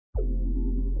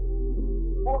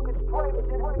Welcome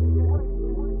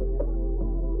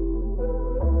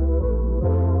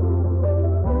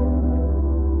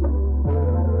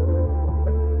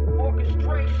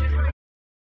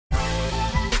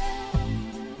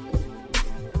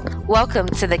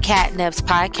to the Catnips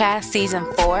Podcast, Season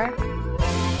 4.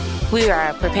 We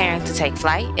are preparing to take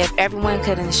flight. If everyone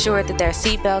could ensure that their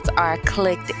seatbelts are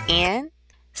clicked in,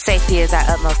 safety is our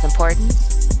utmost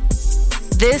importance.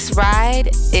 This ride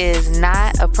is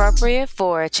not appropriate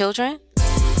for children,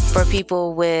 for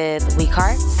people with weak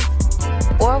hearts,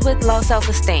 or with low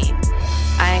self-esteem.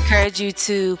 I encourage you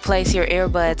to place your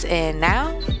earbuds in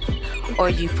now, or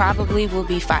you probably will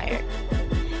be fired.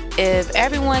 If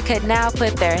everyone could now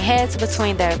put their heads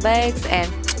between their legs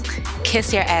and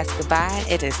kiss your ass goodbye,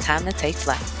 it is time to take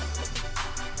flight.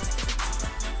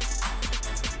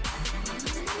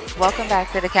 Welcome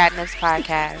back to the Catnips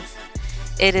Podcast.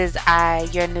 It is I,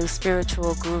 your new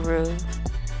spiritual guru.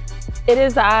 It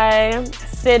is I,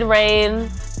 Cyd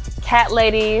Lex, cat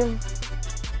lady,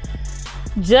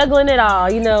 juggling it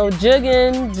all.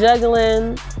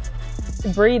 Juggling,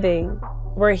 breathing.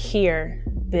 We're here,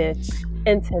 bitch.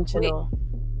 Intentional.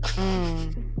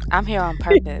 I'm here on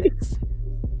purpose.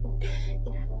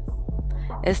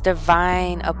 It's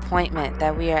divine appointment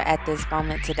that we are at this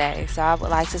moment today. So I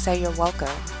would like to say you're welcome.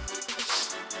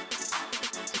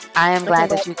 I am glad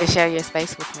that you could share your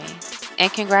space with me. And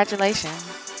congratulations.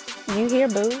 You here,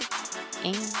 boo.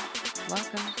 And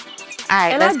welcome. All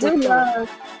right, and let's get to it.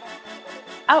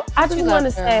 I just want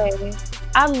to say,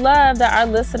 I love that our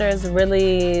listeners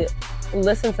really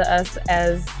listen to us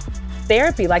as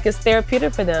therapy. Like, it's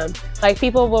therapeutic for them. Like,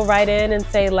 people will write in and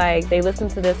say, like, they listen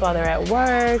to this while they're at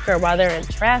work or while they're in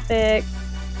traffic.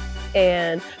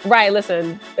 And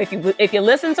listen, if you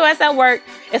listen to us at work,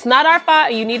 it's not our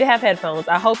fault. You need to have headphones.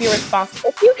 I hope you're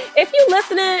responsible. If you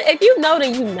listening, if you know,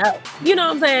 then you know. You know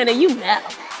what I'm saying? And you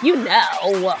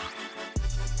know.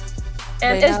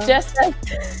 And it's just as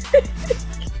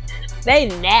they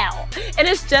know. And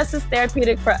it's just as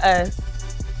therapeutic for us.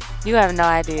 You have no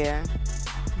idea.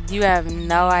 You have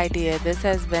no idea. This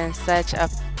has been such a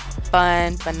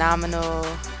fun, phenomenal,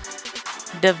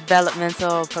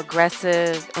 developmental,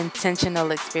 progressive,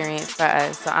 intentional experience for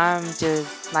us. So I'm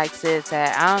just, like Cyd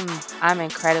said, I'm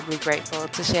incredibly grateful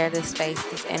to share this space,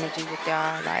 this energy with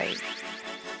y'all. Like,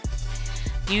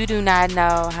 you do not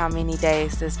know how many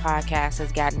days this podcast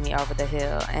has gotten me over the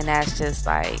hill. And that's just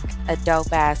like a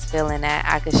dope ass feeling that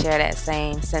I could share that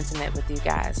same sentiment with you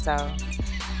guys. So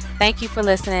thank you for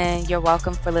listening. You're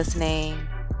welcome for listening.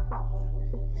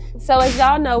 So as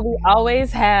y'all know, we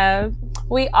always have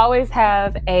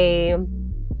a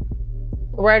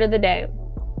word of the day.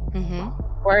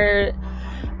 Word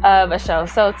of a show.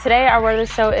 So today our word of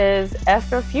the show is F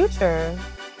for future.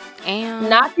 And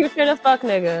not future the fuck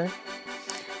nigga.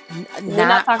 We're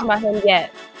not talking about him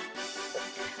yet.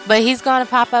 But he's going to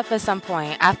pop up at some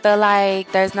point. I feel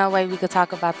like there's no way we could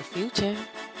talk about the future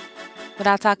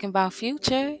without talking about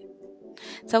future.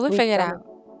 So we'll figure it out.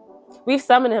 We've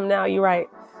summoned him now. You're right.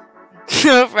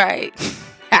 Right.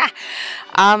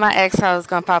 All my ex-hoes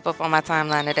going to pop up on my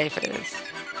timeline today for this.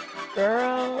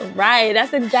 Girl, right.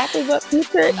 That's exactly what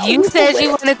future. You said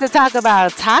you wanted to talk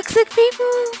about toxic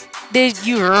people? Did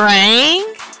you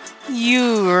ring?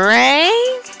 You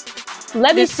rang?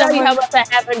 Let me show you how much I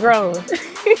haven't grown.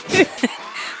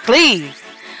 Please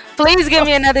give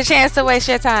me another chance to waste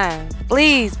your time.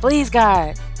 Please,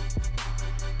 God.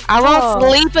 I won't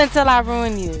sleep until I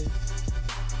ruin you.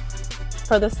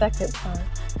 For the second time.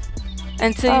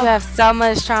 Until you have so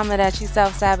much trauma that you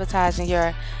self-sabotage and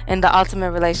you're in the ultimate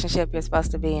relationship you're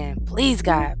supposed to be in. Please,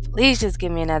 God, please just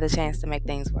give me another chance to make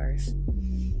things worse.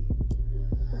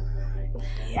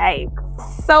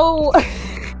 Yikes. So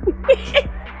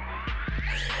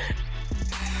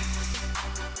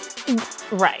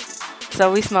right.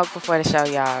 So we smoked before the show,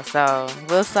 y'all. So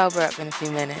we'll sober up in a few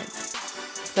minutes.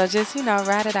 So just,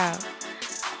 ride it out.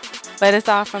 But it's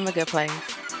all from a good place.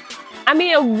 I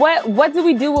mean, what do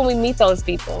we do when we meet those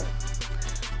people?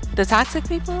 The toxic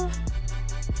people?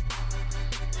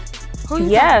 Who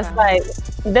you like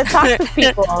the toxic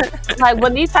people. Like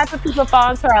when these types of people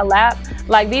fall into our lap,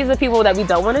 like these are people that we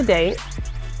don't want to date.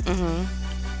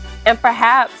 And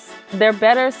perhaps they're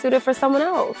better suited for someone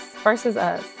else versus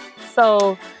us.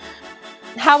 So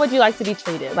how would you like to be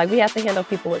treated? Like, we have to handle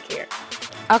people with care.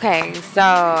 Okay, so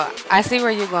I see where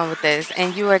you're going with this,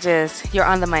 and you're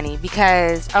on the money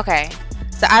because, okay,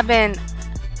 so I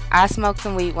smoked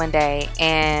some weed one day,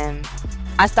 and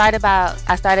I started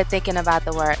thinking about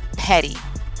the word petty,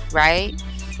 right?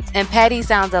 And petty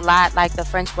sounds a lot like the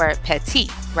French word petit,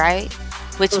 right?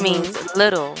 Which means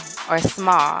little or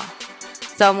small.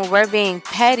 So when we're being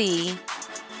petty,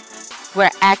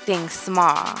 we're acting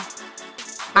small.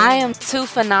 I am too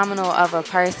phenomenal of a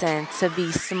person to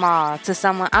be small to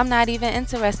someone I'm not even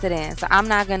interested in. So I'm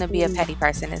not going to be a petty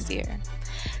person this year.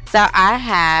 So I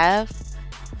have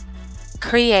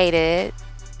created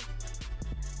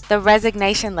the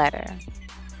resignation letter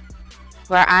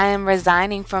where I am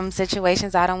resigning from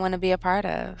situations I don't want to be a part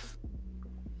of.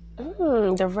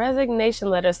 The resignation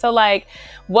letter. So like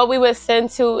what we would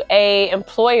send to a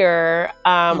employer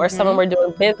or someone we're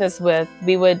doing business with,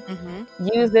 we would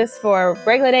use this for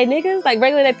regular day niggas, like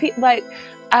regular day people, like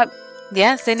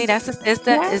yeah, Sydney, it's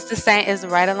the same. It's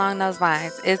right along those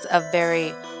lines. It's a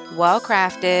very well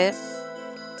crafted,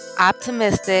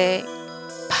 optimistic,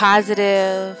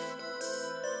 positive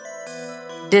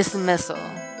dismissal,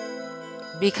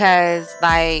 because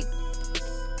like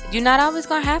you're not always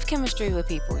gonna have chemistry with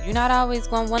people. You're not always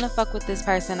gonna want to fuck with this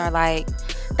person, or like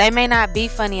they may not be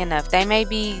funny enough. They may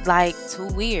be like too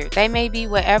weird. They may be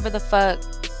whatever the fuck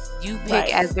you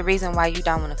pick as the reason why you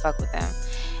don't want to fuck with them.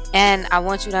 And I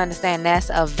want you to understand that's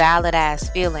a valid ass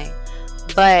feeling.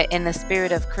 But in the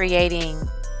spirit of creating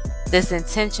this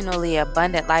intentionally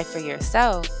abundant life for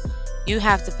yourself, you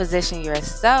have to position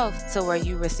yourself to where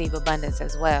you receive abundance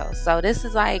as well. So this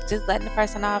is like just letting the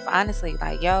person off honestly,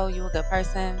 like, yo, you a good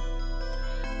person.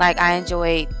 Like, I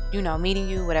enjoyed, meeting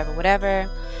you, whatever.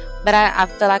 But I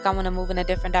feel like I want to move in a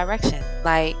different direction.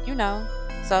 Like,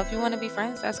 so if you want to be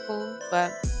friends, that's cool.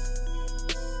 But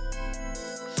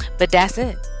that's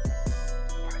it.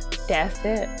 That's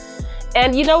it.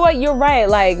 And you know what? You're right.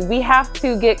 Like, we have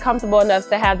to get comfortable enough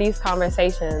to have these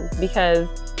conversations, because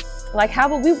like, how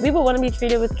would we would want to be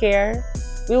treated with care.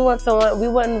 We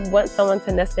wouldn't want someone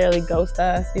to necessarily ghost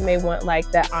us. We may want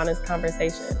like that honest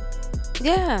conversation.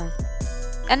 Yeah.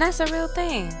 And that's a real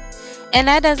thing. And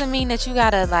that doesn't mean that you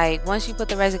gotta, like, once you put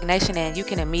the resignation in, you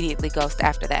can immediately ghost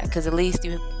after that. Because at least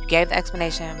you gave the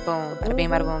explanation, boom, bada bing,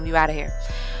 bada boom, you out of here.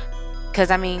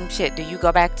 Because, I mean, shit, do you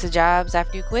go back to jobs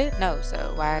after you quit? No.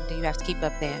 So why do you have to keep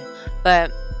up then?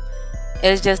 But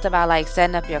it's just about, like,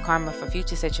 setting up your karma for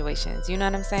future situations. You know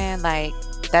what I'm saying? Like,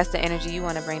 that's the energy you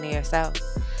want to bring to yourself.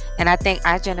 And I think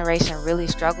our generation really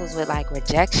struggles with, like,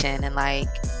 rejection and, like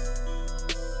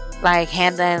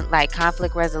handling, like,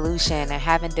 conflict resolution and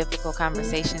having difficult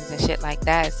conversations and shit like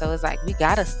that. So it's like, we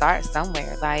got to start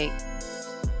somewhere. Like,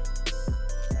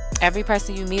 every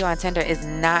person you meet on Tinder is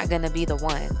not going to be the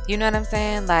one. You know what I'm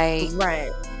saying? Like,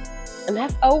 right. And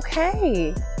that's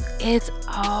okay. It's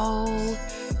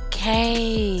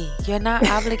okay. You're not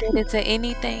obligated to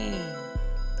anything.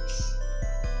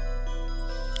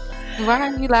 Why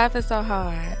are you laughing so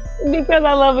hard? Because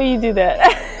I love when you do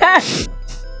that.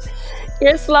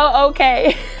 You're slow,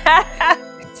 okay.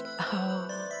 It's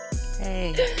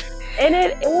okay. And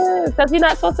it is, because you're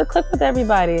not supposed to click with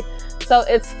everybody. So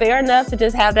it's fair enough to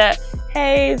just have that,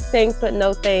 hey, things but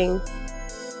no things.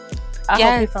 I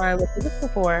hope you find what you're looking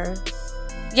for.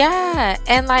 Yeah,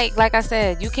 and like I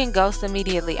said, you can ghost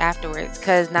immediately afterwards,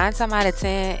 because 9 times out of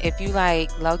 10, if you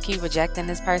like low-key rejecting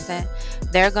this person,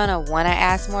 they're gonna want to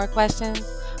ask more questions,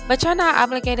 but you're not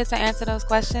obligated to answer those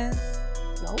questions.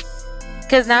 Nope.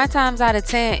 Because 9 times out of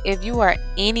 10, if you are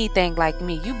anything like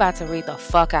me, you about to read the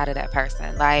fuck out of that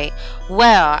person. Like,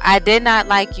 well, I did not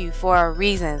like you for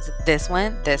reasons. This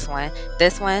one,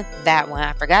 that one.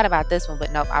 I forgot about this one,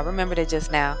 but nope, I remembered it just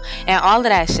now. And all of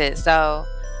that shit. So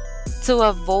to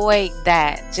avoid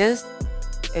that, just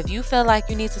if you feel like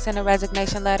you need to send a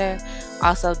resignation letter,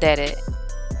 also dead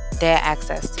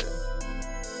access to.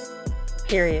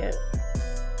 Period.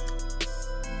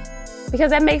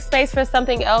 Because that makes space for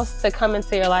something else to come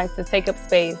into your life, to take up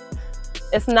space.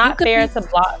 It's not fair to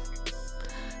block.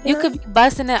 You could be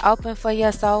busting it open for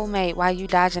your soulmate while you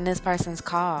dodging this person's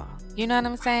call. You know what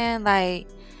I'm saying? Like,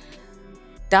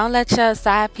 don't let your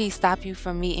side piece stop you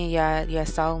from meeting your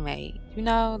soulmate. You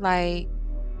know, like.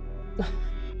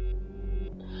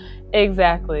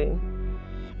 Exactly.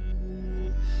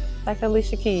 Like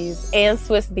Alicia Keys and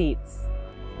Swiss Beats.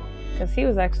 Because he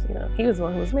was actually, he was the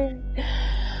one who was married.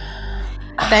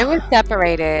 They were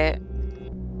separated.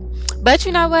 But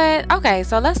you know what? Okay,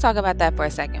 so let's talk about that for a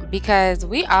second. Because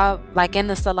we all, like in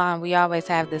the salon, we always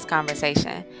have this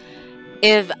conversation.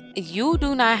 If you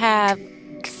do not have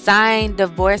signed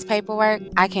divorce paperwork,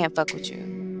 I can't fuck with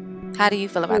you. How do you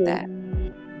feel about that?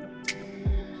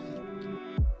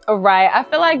 Right. I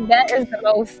feel like that's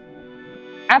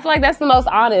the most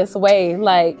honest way.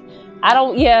 Like,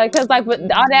 because like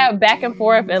with all that back and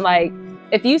forth, and like,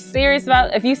 if you serious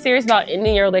about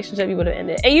ending your relationship, you would have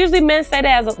ended. And usually men say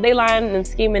that as they lying and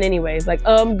scheming anyways. Like,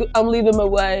 I'm leaving my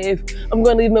wife. I'm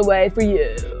gonna leave my wife for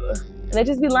you, and they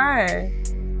just be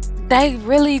lying. They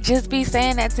really just be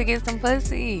saying that to get some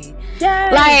pussy.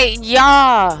 Yes. Like,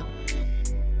 y'all.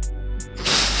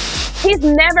 He's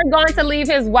never going to leave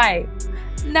his wife.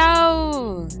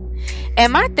 No.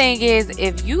 And my thing is,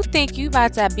 if you think you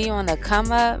about to be on the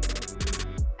come up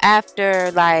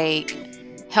after like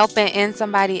helping end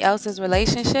somebody else's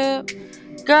relationship,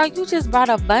 girl, you just brought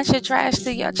a bunch of trash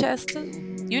to your chest too.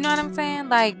 You know what I'm saying?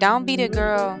 Like, don't be the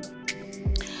girl.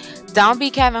 Don't be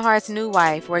Kevin Hart's new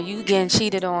wife where you getting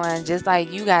cheated on just like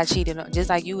you got cheated on, just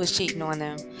like you was cheating on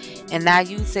them. And now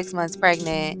you 6 months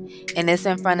pregnant and it's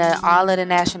in front of all of the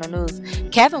national news.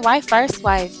 Kevin White's first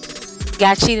wife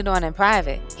got cheated on in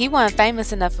private. He wasn't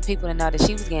famous enough for people to know that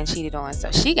she was getting cheated on.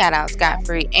 So she got out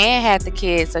scot-free and had the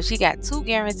kids. So she got 2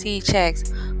 guaranteed checks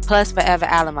plus forever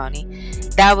alimony.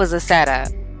 That was a setup.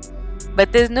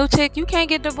 But this new chick, you can't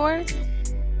get divorced.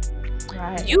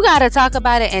 Right. You gotta talk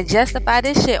about it and justify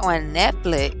this shit on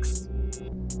Netflix.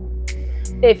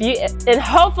 And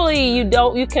hopefully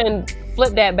you can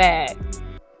flip that bag.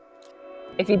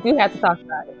 If you do have to talk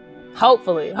about it.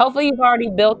 Hopefully you've already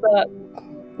built up,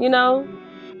 you know.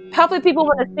 Hopefully people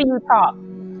want to see you talk.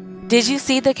 Did you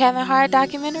see the Kevin Hart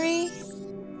documentary?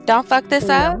 Don't fuck this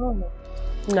up?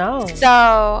 No.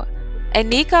 So,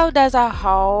 Nico does a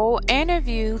whole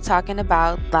interview talking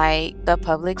about like the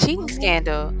public cheating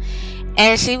scandal.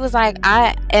 And she was like,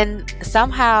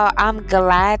 somehow I'm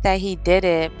glad that he did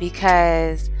it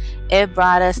because it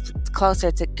brought us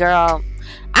closer to, girl,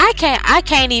 I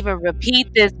can't even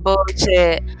repeat this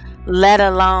bullshit, let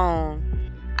alone,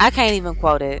 I can't even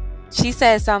quote it. She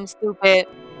said something stupid.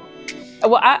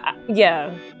 Well,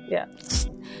 yeah.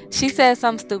 She said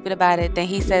something stupid about it, then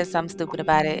he said something stupid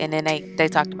about it, and then they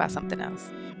talked about something else.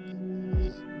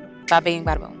 Bada bing,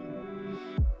 bada boom.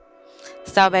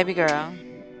 So, baby girl.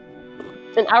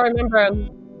 And I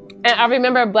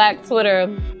remember Black Twitter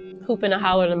hooping and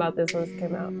hollering about this when this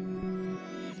came out.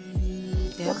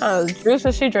 Yeah. What kind of juice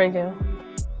is she drinking?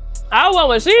 I want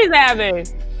what she's having.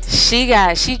 She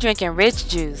drinking rich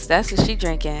juice. That's what she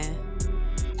drinking.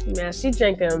 Man, she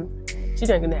drinking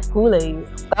that Kool-Aid.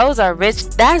 Those are rich.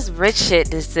 That's rich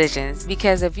shit decisions.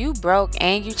 Because if you broke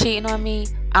and you cheating on me,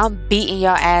 I'm beating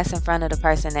your ass in front of the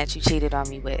person that you cheated on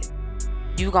me with.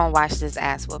 You gonna watch this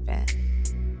ass whooping.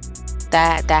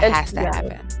 That has to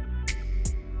happen.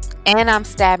 And I'm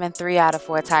stabbing 3 out of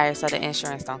 4 tires so the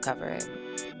insurance don't cover it.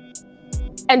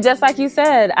 And just like you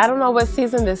said, I don't know what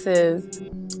season this is,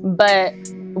 but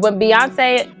when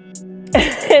Beyonce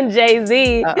and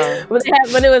Jay-Z, when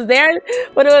it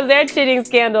was their cheating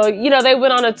scandal, you know, they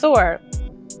went on a tour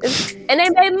and they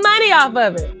made money off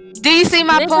of it. Do you see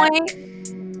my point?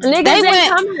 Niggas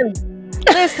ain't coming.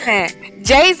 Listen,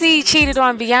 Jay-Z cheated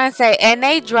on Beyonce and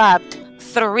they dropped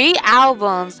 3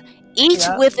 albums, each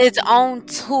with its own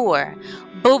tour.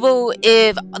 Boo-boo,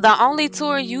 if the only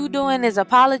tour you doing is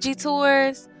apology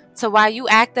tours to why you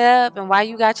acted up and why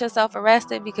you got yourself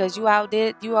arrested because you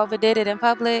overdid it in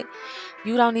public,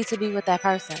 you don't need to be with that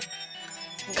person.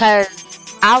 Because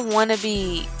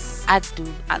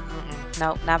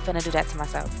nope, not finna do that to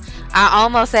myself. I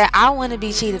almost said I want to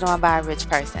be cheated on by a rich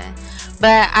person,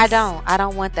 but I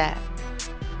don't want that.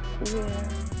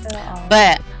 Yeah.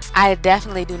 But I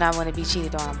definitely do not want to be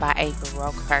cheated on by a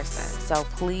broke person. So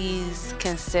please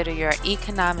consider your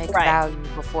economic value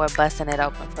before busting it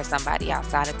open for somebody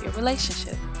outside of your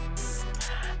relationship.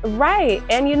 Right.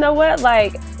 And you know what?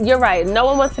 Like, you're right. No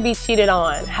one wants to be cheated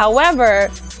on. However,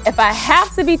 if I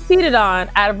have to be cheated on,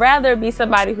 I'd rather be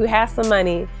somebody who has some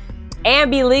money and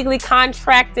be legally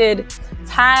contracted,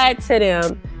 tied to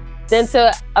them, than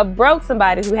to a broke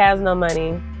somebody who has no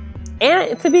money.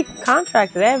 And to be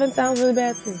contracted, that even sounds really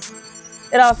bad too.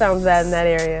 It all sounds bad in that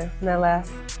area, in that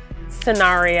last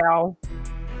scenario.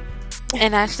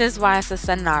 And that's just why it's a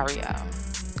scenario.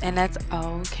 And that's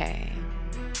okay.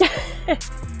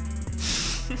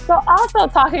 So also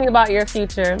talking about your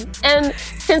future, and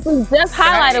since we just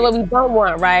highlighted what we don't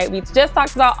want, right? We just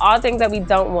talked about all the things that we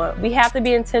don't want. We have to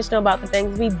be intentional about the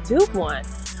things we do want.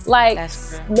 Like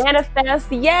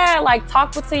manifest, like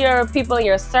talk to your people in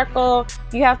your circle.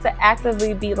 You have to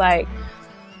actively be like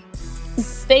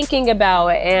thinking about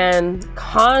it and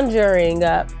conjuring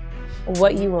up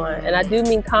what you want. And I do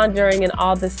mean conjuring in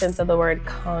all the sense of the word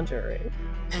conjuring.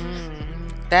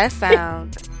 That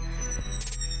sounds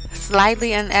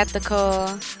slightly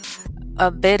unethical, a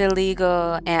bit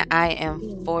illegal, and I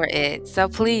am for it. So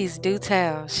please do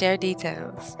share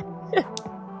details.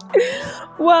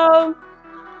 Well,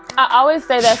 I always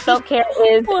say that self-care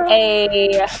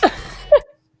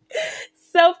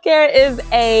is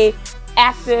a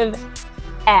active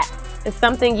act. It's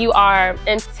something you are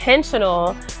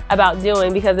intentional about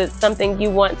doing because it's something you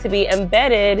want to be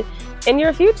embedded in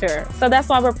your future. So that's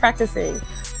why we're practicing.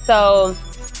 So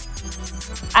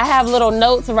I have little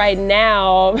notes right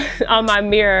now on my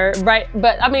mirror, right?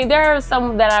 But I mean, there are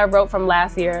some that I wrote from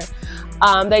last year.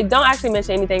 They don't actually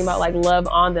mention anything about like love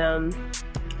on them.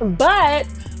 But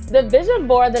the vision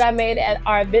board that I made at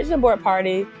our vision board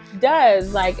party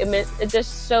does. Like, it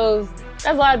just shows,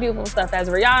 there's a lot of beautiful stuff. That's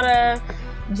Rihanna,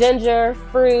 ginger,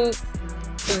 fruits,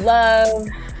 love,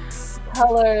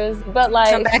 colors. But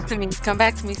like, come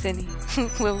back to me, Cindy.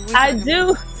 I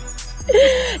do.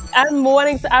 I'm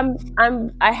wanting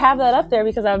to, I have that up there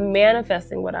because I'm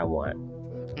manifesting what I want.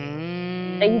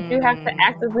 And you do have to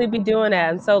actively be doing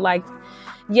that. And so like,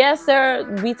 yes, sir,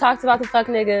 we talked about the fuck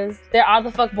niggas. There are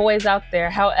the fuck boys out there.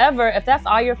 However, if that's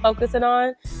all you're focusing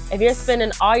on, if you're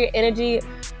spending all your energy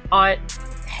on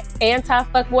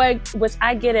anti-fuck boy, which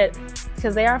I get it,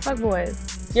 because they are fuck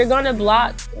boys, you're going to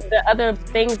block the other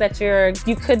things that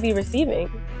you could be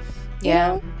receiving.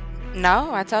 Yeah. You know?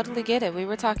 No, I totally get it. We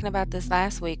were talking about this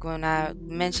last week when I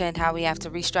mentioned how we have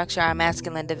to restructure our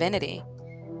masculine divinity.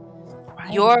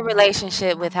 Right. Your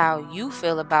relationship with how you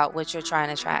feel about what you're trying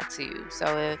to attract to you.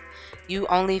 So if you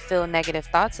only feel negative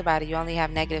thoughts about it, you only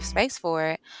have negative space for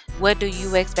it, what do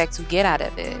you expect to get out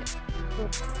of it?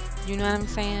 You know what I'm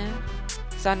saying?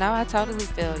 So no, I totally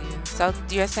feel you. So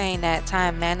you're saying that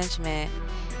time management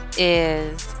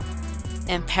is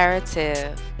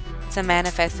imperative to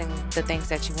manifesting the things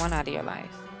that you want out of your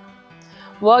life.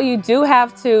 Well, you do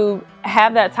have to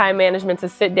have that time management to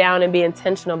sit down and be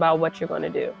intentional about what you're going to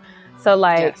do. So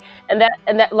like, yes. and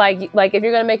that like if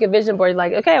you're going to make a vision board, you're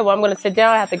like, okay, well, I'm going to sit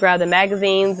down. I have to grab the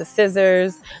magazines, the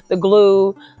scissors, the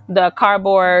glue, the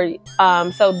cardboard.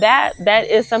 So that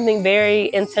is something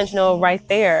very intentional right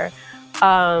there.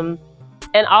 And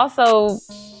also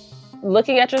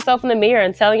looking at yourself in the mirror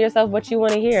and telling yourself what you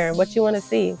want to hear, what you want to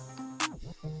see.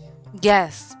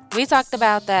 Yes, we talked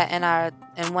about that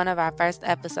in one of our first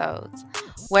episodes.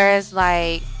 Whereas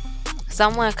like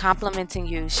someone complimenting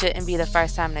you shouldn't be the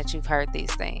first time that you've heard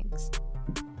these things.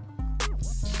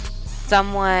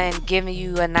 Someone giving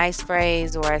you a nice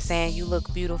phrase or saying you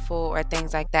look beautiful or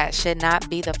things like that should not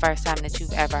be the first time that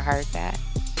you've ever heard that.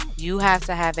 You have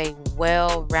to have a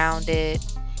well-rounded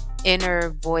inner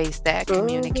voice that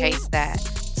communicates that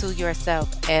to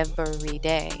yourself every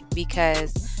day,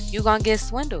 because you're gonna get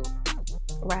swindled.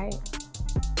 Right.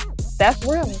 That's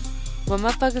real. When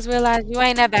motherfuckers realize you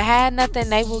ain't never had nothing,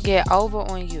 they will get over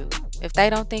on you. If they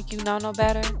don't think you know no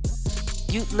better,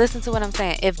 you listen to what I'm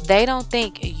saying. If they don't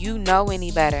think you know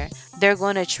any better, they're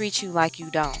going to treat you like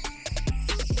you don't.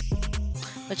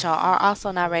 But y'all are also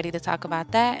not ready to talk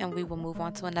about that, and we will move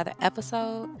on to another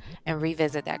episode and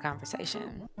revisit that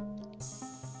conversation.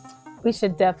 We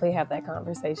should definitely have that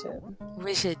conversation.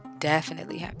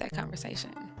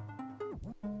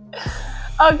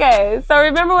 Okay, so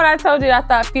remember when I told you I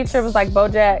thought Future was like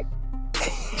BoJack?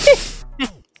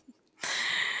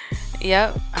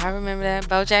 Yep, I remember that.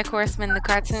 BoJack Horseman, the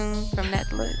cartoon from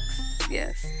Netflix.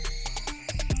 Yes.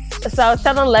 So I was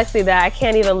telling Lexi that I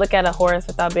can't even look at a horse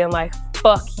without being like,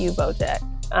 fuck you, BoJack.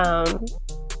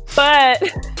 But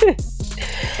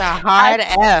it's a hard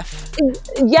F.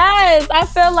 Yes, I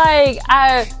feel like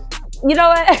you know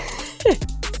what?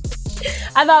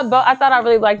 I thought I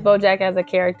really liked BoJack as a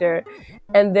character.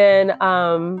 And then,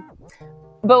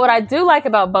 but what I do like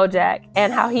about BoJack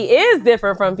and how he is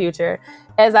different from Future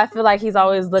is I feel like he's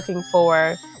always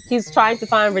he's trying to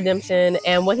find redemption.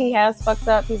 And when he has fucked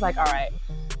up, he's like, all right,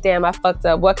 damn, I fucked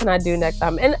up. What can I do next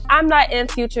time? And I'm not in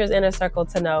Future's inner circle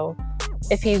to know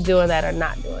if he's doing that or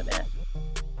not doing that.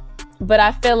 But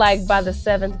I feel like by the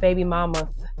 7th baby mama.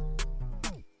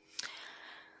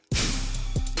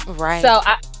 Right. So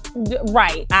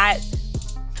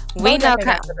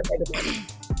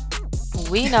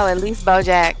we know at least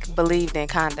BoJack believed in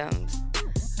condoms,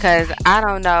 because I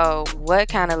don't know what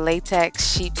kind of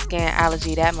latex sheepskin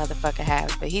allergy that motherfucker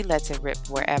has, but he lets it rip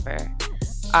wherever.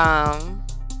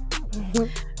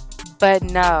 But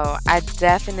no, I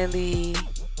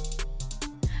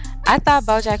thought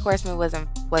BoJack Horseman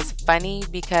was funny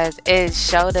because it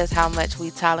showed us how much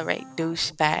we tolerate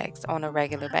douchebags on a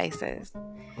regular basis.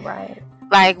 Right.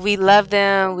 Like, we love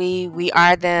them, we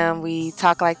are them, we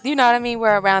talk like, you know what I mean?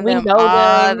 We're around them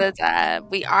all the time.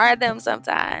 We are them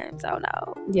sometimes. Oh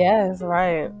no. Yes,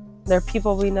 right. They're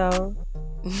people we know.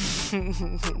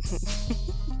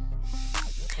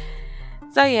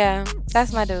 So yeah,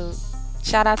 that's my dude.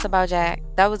 Shout out to BoJack.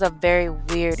 That was a very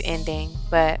weird ending,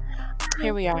 but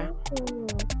here we are.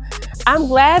 I'm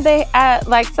glad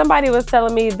somebody was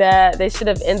telling me that they should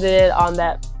have ended it on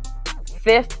the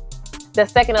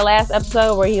second to last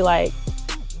episode where he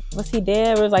was he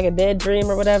dead? It was like a dead dream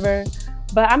or whatever.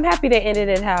 But I'm happy they ended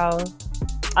it how.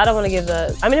 I don't want to give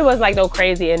I mean, it was like no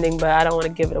crazy ending, but I don't want to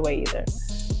give it away either.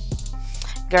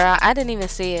 Girl, I didn't even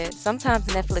see it. Sometimes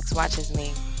Netflix watches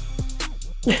me.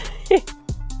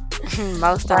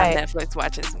 Most time Netflix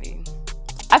watches me.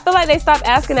 I feel like they stopped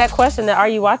asking that question, the "Are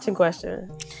you watching?"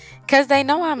 question. Because they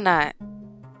know I'm not.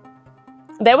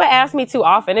 They would ask me too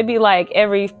often. It'd be like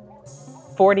every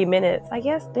 40 minutes. I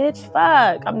guess, bitch,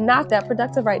 fuck. I'm not that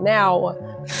productive right now.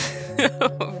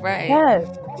 Right. Yes.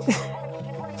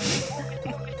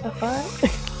 The fuck?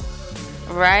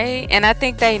 Right? And I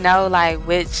think they know like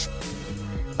Netflix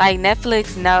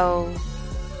know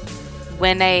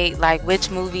when they like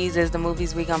which movies is the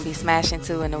movies we gonna be smashing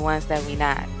to and the ones that we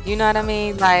not. You know what I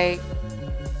mean? Like,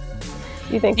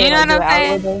 you think they know what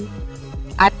I'm saying?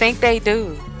 I think they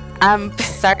do. I'm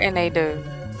certain they do.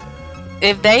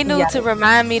 If they knew to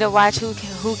remind me to watch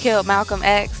Who Killed Malcolm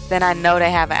X, then I know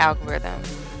they have an algorithm.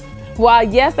 Well,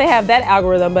 yes, they have that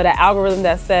algorithm, but an algorithm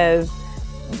that says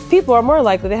people are more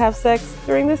likely to have sex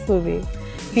during this movie.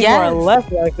 People are less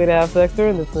likely to have sex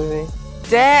during this movie.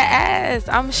 Dead ass.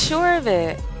 I'm sure of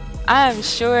it. I'm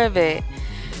sure of it.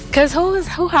 Cause who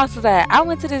house was that? I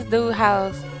went to this dude's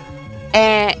house,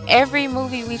 and every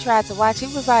movie we tried to watch, he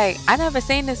was like, "I never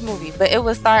seen this movie," but it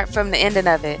would start from the ending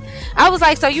of it. I was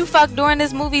like, "So you fucked during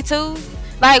this movie too?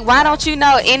 Like, why don't you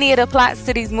know any of the plots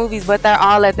to these movies, but they're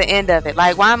all at the end of it?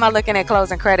 Like, why am I looking at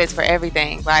closing credits for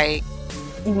everything? Like,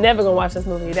 you're never gonna watch this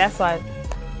movie. That's why.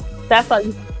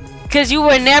 Because you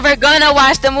were never gonna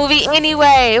watch the movie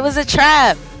anyway. It was a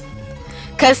trap.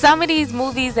 Because some of these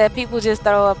movies that people just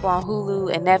throw up on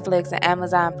Hulu and Netflix and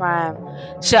Amazon Prime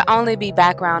should only be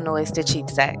background noise to cheap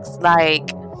sex.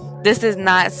 Like, this is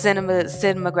not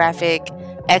cinematographic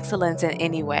excellence in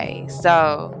any way.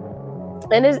 So,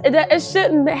 and it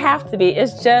shouldn't have to be.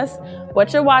 It's just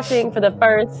what you're watching for the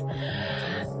first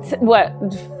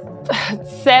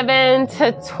 7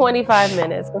 to 25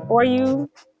 minutes before you.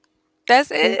 That's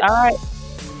it. All right.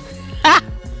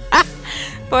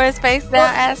 For his face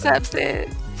down ass upset.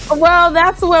 Well,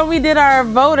 that's when we did our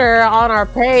voter on our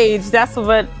page. That's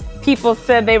what people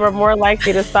said they were more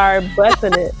likely to start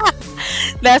busting it.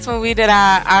 That's when we did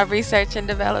our research and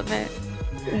development.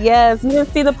 Yes. You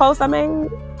didn't see the post I made?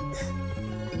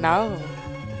 No,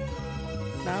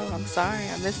 I'm sorry.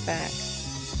 I missed that.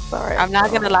 Sorry. I'm not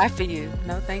going to lie for you.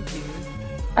 No, thank you.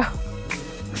 Oh.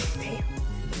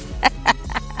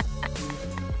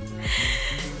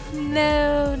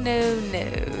 No.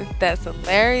 That's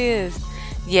hilarious.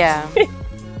 Yeah.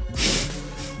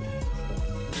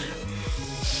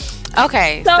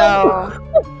 Okay, so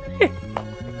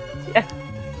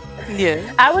yeah.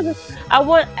 I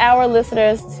want our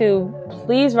listeners to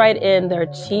please write in their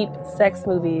cheap sex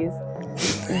movies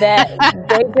that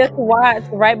they just watch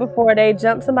right before they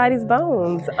jump somebody's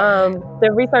bones.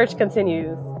 The research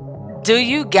continues. Do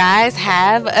you guys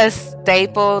have a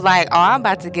staple like, oh, I'm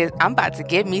about to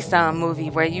get me some movie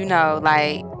where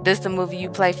like this the movie you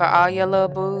play for all your little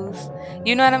boos?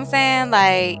 You know what I'm saying?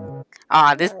 Like,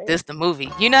 oh, this the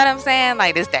movie. You know what I'm saying?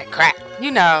 Like, this that crap.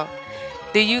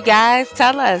 Do you guys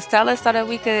tell us so that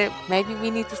we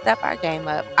need to step our game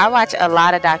up? I watch a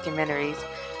lot of documentaries.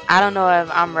 I don't know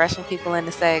if I'm rushing people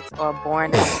into sex or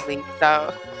boring them to sleep.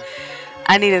 So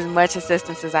I need as much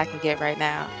assistance as I can get right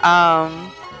now.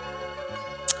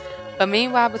 But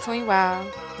meanwhile, between while,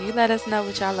 you let us know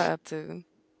what y'all are up to.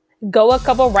 Go a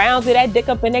couple rounds with that dick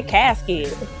up in the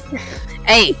casket.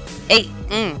 Hey.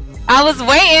 I was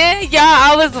waiting, y'all.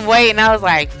 I was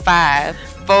like 5,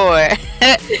 4,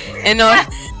 and on.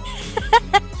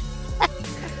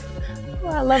 Oh,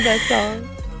 I love that song.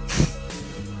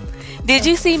 Did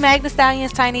you see Meg Thee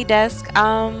Stallion's Tiny Desk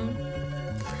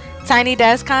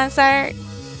concert?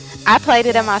 I played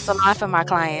it in my salon for my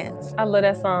clients. I love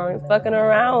that song. Fucking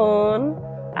around.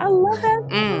 I love that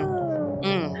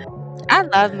song. I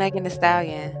love Megan Thee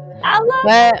Stallion. I love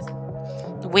it.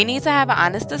 We need to have an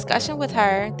honest discussion with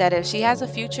her that if she has a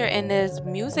future in this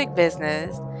music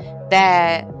business,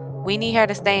 that we need her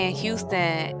to stay in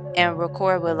Houston and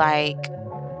record with like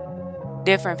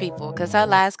different people, because her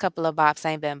last couple of bops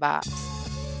ain't been bops.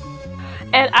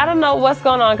 And I don't know what's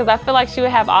going on, because I feel like she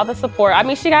would have all the support. I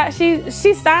mean, she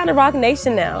signed to Roc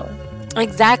Nation now.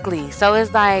 Exactly. So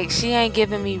it's like she ain't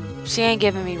giving me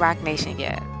Roc Nation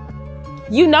yet.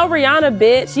 You know Rihanna,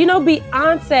 bitch. You know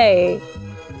Beyonce.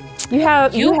 You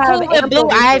have with Blue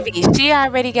Ivy. She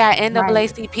already got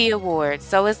NAACP awards.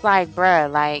 So it's like, bruh,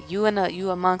 like you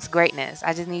amongst greatness.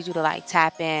 I just need you to like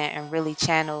tap in and really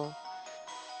channel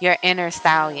your inner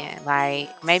stallion. Like,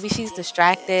 maybe she's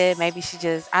distracted. Maybe she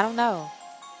just, I don't know.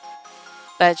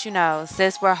 But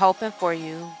sis, we're hoping for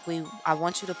you. I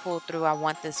want you to pull through. I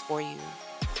want this for you.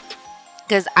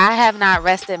 Because I have not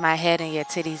rested my head in your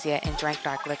titties yet and drank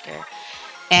dark liquor.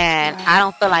 And I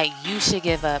don't feel like you should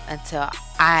give up until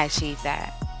I achieve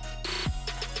that.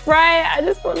 Right, I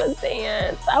just want to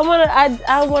dance. I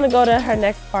want to go to her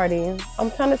next party.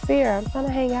 I'm trying to see her. I'm trying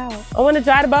to hang out. I want to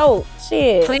drive the boat.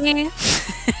 Shit. Please.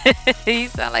 You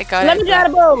sound like Let me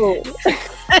drive the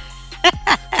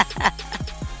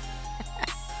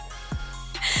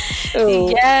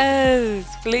boat. Yes,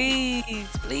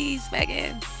 please,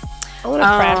 Megan. I want to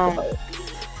crash the boat.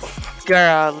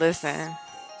 Girl, listen.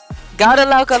 Go to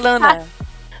Loca Luna.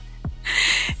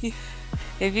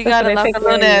 If you go to Loca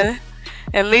Luna,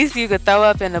 at least you could throw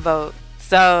up in the boat.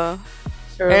 So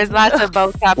there's lots of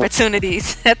boat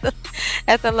opportunities at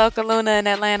the Loca Luna in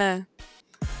Atlanta.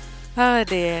 Oh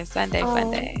dear, Sunday fun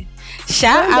day.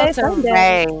 Shout out to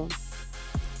Ray.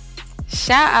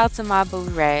 Shout out to my boo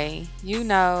Ray. You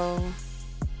know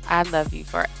I love you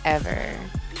forever.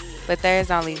 But there's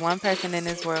only one person in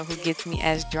this world who gets me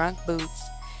as drunk boots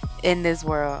in this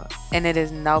world, and it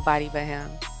is nobody but him.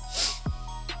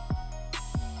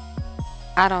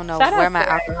 I don't know where my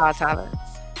alcohol tolerance.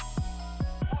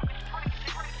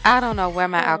 I don't know where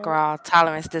my alcohol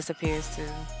tolerance disappears to.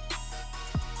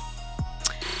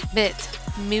 But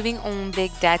moving on,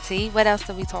 Big Daddy, what else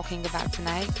are we talking about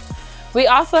tonight? We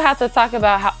also have to talk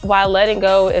about why letting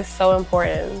go is so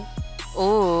important.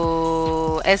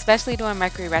 Ooh, especially during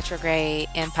Mercury retrograde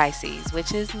in Pisces,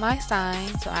 which is my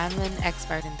sign, so I'm an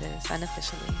expert in this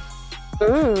unofficially.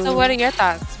 So what are your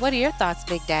thoughts? What are your thoughts,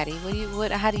 Big Daddy?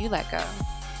 How do you let go?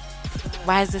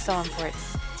 Why is this so important?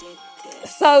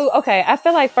 So, okay, I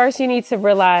feel like first you need to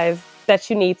realize that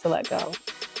you need to let go.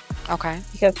 Okay.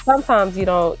 Because sometimes you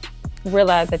don't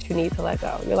realize that you need to let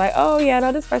go. You're like, oh yeah,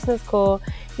 no, this person is cool.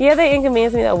 Yeah, they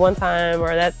inconvenienced me that one time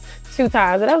or that 2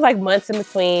 times. And that was like months in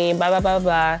between, blah, blah, blah,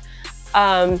 blah.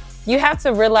 You have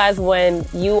to realize when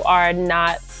you are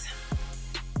not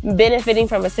benefiting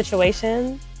from a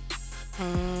situation,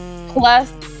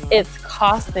 plus it's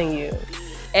costing you.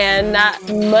 And not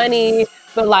money,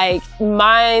 but like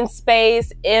mind,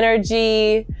 space,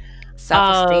 energy.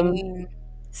 Self-esteem.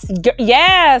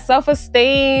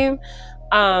 Self-esteem.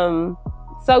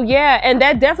 So yeah, and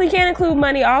that definitely can include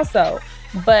money also.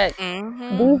 But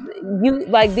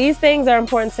these things are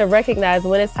important to recognize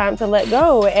when it's time to let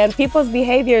go. And people's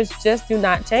behaviors just do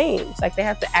not change. Like they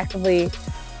have to actively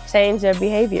change their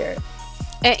behavior.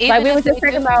 And even like we were just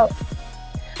talking about,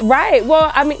 right?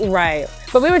 Well, I mean, right.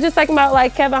 But we were just talking about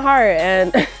like Kevin Hart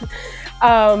and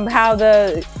how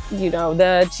the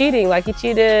cheating, like he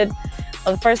cheated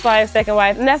on the first wife, second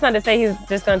wife, and that's not to say he's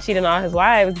just gonna cheat on all his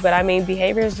wives, but I mean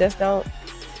behaviors just don't.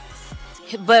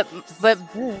 But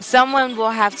someone will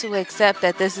have to accept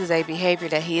that this is a behavior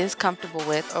that he is comfortable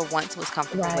with or once was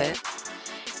comfortable with.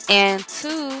 And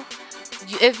 2,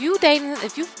 if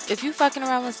you fucking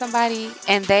around with somebody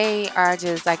and they are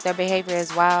just like their behavior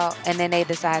is wild and then they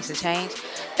decide to change,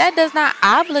 that does not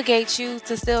obligate you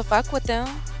to still fuck with them.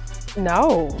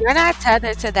 No. You're not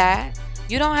tethered to that.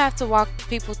 You don't have to walk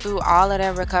people through all of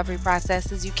their recovery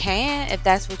processes. You can if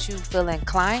that's what you feel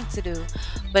inclined to do.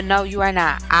 But no, you are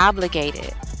not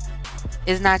obligated.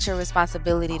 It's not your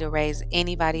responsibility to raise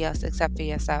anybody else except for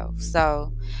yourself.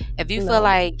 So if you feel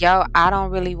like, yo, I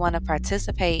don't really want to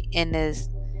participate in this,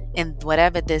 in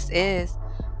whatever this is,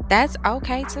 that's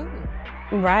okay too.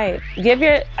 Right. Give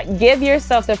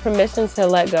yourself the permission to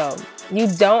let go. You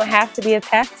don't have to be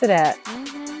attached to that.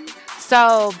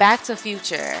 So back to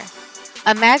Future.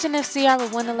 Imagine if Ciara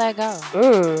wouldn't have let go.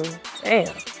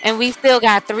 Damn. And we still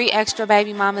got 3 extra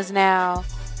baby mamas now.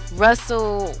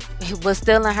 Russell was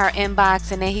still in her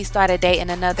inbox, and then he started dating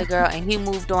another girl, and he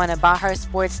moved on and bought her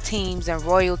sports teams and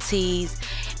royalties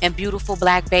and beautiful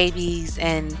black babies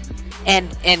and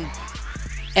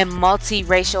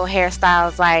multiracial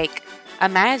hairstyles. Like,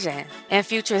 imagine. And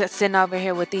Future sitting over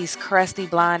here with these crusty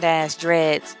blonde ass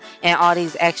dreads and all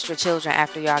these extra children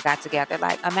after y'all got together.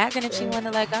 Like, imagine if she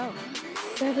wanted to let go.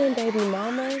 7 baby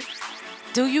mamas.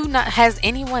 Do you not? Has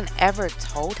anyone ever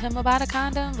told him about a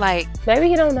condom? Like, maybe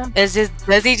he don't know. Does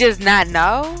he just not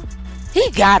know? He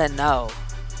gotta know.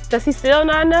 Does he still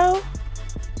not know?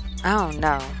 I don't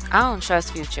know. I don't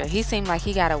trust Future. He seemed like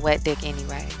he got a wet dick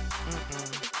anyway.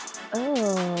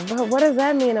 Oh, but what does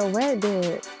that mean, a wet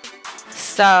dick?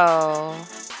 So,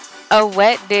 a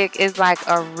wet dick is like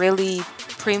a really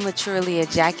prematurely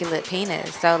ejaculate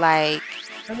penis. So like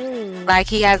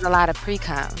he has a lot of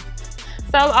pre-cum.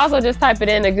 So I'm also just typing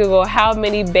into Google how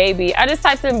many baby. I just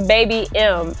typed in baby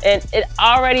M and it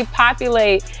already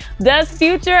populate. Does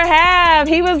Future have?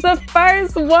 He was the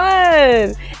first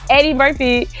one. Eddie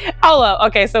Murphy.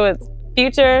 Okay, so it's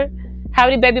Future. How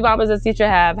many baby mamas does Future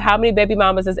have? How many baby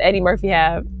mamas does Eddie Murphy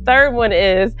have? third one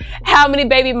is, how many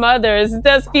baby mothers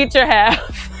does Future have?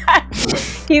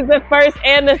 He's the first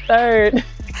and the third.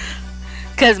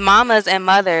 Because mamas and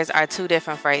mothers are two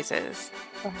different phrases.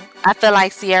 I feel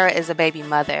like Sierra is a baby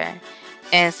mother,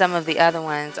 and some of the other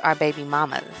ones are baby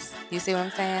mamas. You see what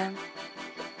I'm saying?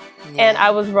 Yeah. And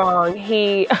I was wrong.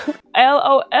 He,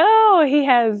 LOL,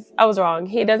 I was wrong.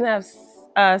 He doesn't have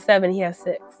 7, he has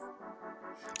 6.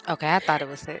 Okay, I thought it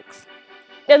was 6.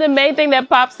 And the main thing that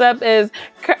pops up is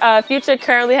Future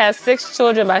currently has 6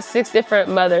 children by 6 different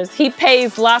mothers. He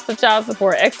pays lots of child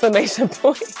support! !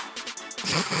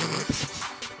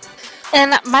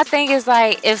 And my thing is,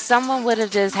 like, if someone would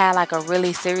have just had like a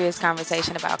really serious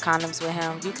conversation about condoms with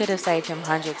him, you could have saved him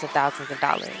hundreds of thousands of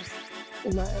dollars.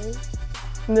 Right.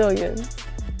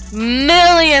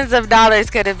 Millions of dollars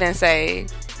could have been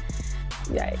saved.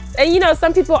 Yikes. And you know,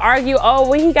 some people argue, oh,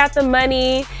 when he got the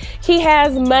money, he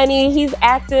has money, he's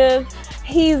active,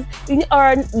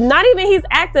 or not even he's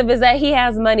active, is that he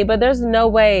has money. But there's no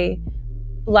way,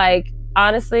 like,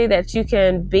 honestly, that you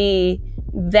can be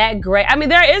that great. I mean,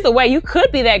 there is a way you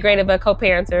could be that great of a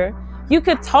co-parenter. You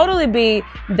could totally be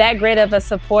that great of a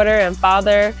supporter and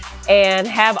father and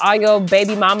have all your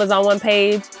baby mamas on one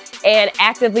page and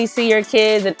actively see your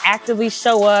kids and actively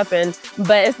show up.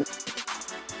 But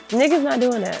niggas not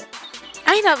doing that.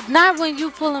 I know, not when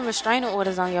you pulling restraining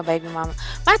orders on your baby mama.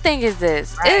 My thing is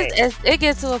this. Right. It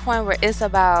gets to a point where it's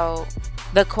about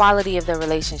the quality of the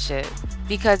relationship.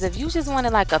 Because if you just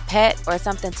wanted like a pet or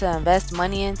something to invest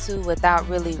money into without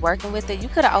really working with it, you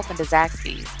could have opened a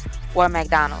Zaxby's or a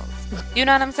McDonald's. You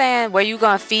know what I'm saying? Where you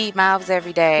gonna feed mouths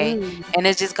every day and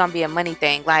it's just gonna be a money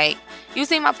thing. Like, you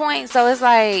see my point? So it's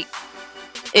like,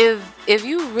 if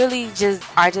you really just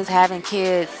are just having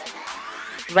kids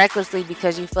recklessly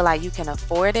because you feel like you can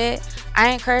afford it, I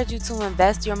encourage you to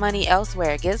invest your money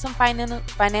elsewhere. Get some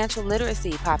financial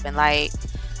literacy popping. Like,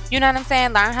 you know what I'm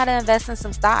saying? Learn how to invest in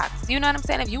some stocks. You know what I'm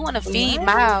saying? If you want to feed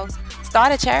mouths,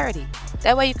 start a charity.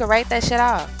 That way you can write that shit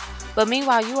off. But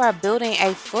meanwhile, you are building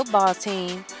a football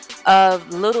team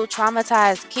of little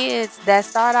traumatized kids that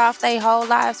start off their whole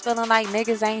lives feeling like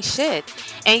niggas ain't shit.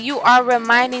 And you are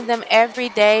reminding them every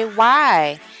day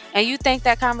why. And you think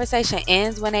that conversation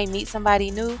ends when they meet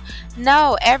somebody new?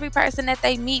 No, every person that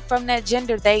they meet from that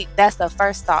gender, that's the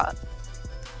first thought.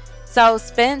 So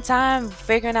spend time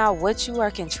figuring out what you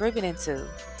are contributing to.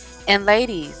 And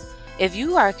ladies, if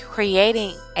you are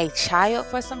creating a child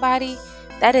for somebody,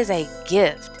 that is a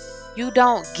gift. You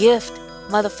don't gift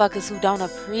motherfuckers who don't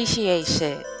appreciate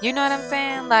shit. You know what I'm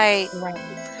saying? Like,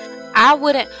 I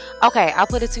wouldn't. Okay, I'll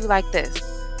put it to you like this.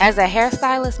 As a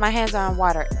hairstylist, my hands are on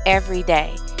water every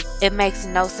day. It makes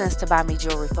no sense to buy me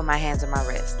jewelry for my hands and my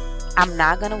wrist. I'm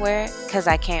not gonna wear it because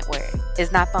I can't wear it.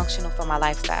 It's not functional for my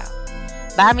lifestyle.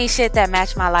 Buy me shit that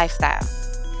match my lifestyle.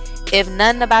 If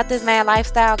nothing about this man's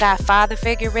lifestyle got father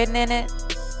figure written in it,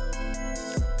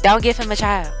 don't give him a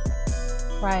child.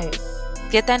 Right.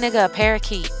 Get that nigga a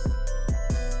parakeet.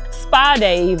 Spa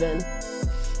day even.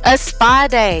 A spa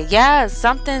day. Yeah,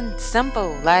 something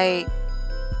simple. Like,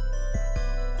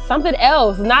 something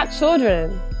else, not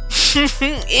children.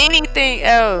 Anything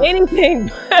else.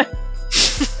 Anything.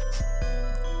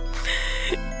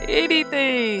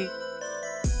 Anything.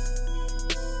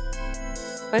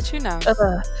 But you know.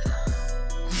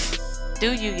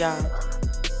 Do you, y'all?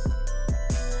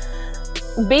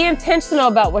 Be intentional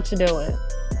about what you're doing.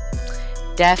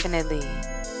 Definitely.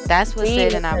 That's what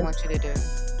Cyd and I want you to do.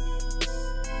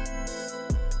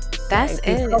 That's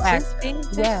it. Just be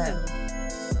intentional.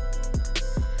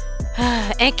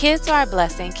 And kids are a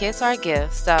blessing. Kids are a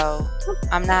gift. So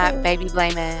I'm not baby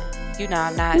blaming. You know,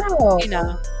 I'm not,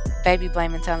 baby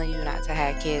blaming telling you not to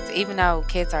have kids. Even though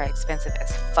kids are expensive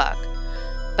as fuck.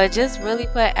 But just really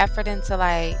put effort into,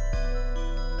 like,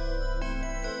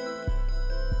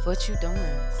 what you doing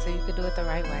so you can do it the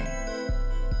right way.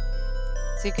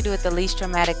 So you can do it the least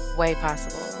traumatic way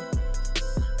possible.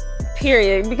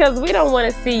 Period. Because we don't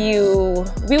want to see you.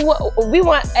 We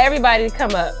want everybody to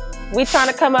come up. We trying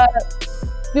to come up.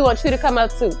 We want you to come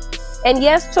up too. And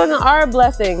yes, children are a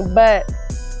blessing, but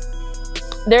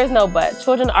there's no but.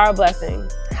 Children are a blessing.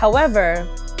 However,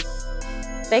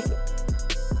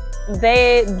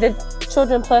 the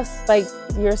children plus, like,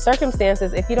 your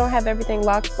circumstances, if you don't have everything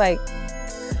locked, like,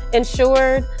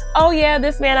 insured, oh yeah,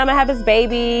 this man, I'm gonna have his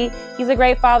baby, he's a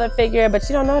great father figure, but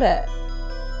you don't know that.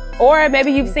 Or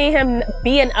maybe you've seen him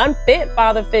be an unfit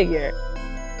father figure.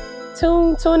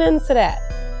 Tune into that.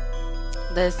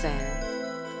 Listen,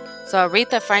 so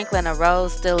Aretha Franklin, A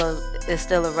Rose is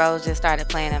still a Rose just started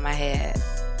playing in my head.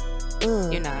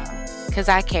 You know, because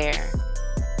I care.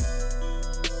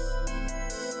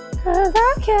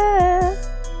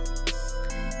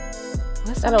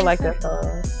 I don't like that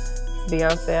song.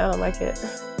 Beyonce, I don't like it.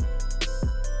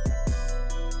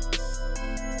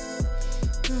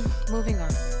 Moving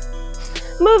on.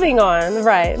 Moving on.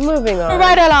 Right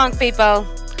along, people.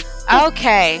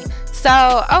 Okay. So,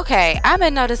 I've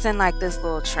been noticing like this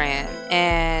little trend,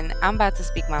 and I'm about to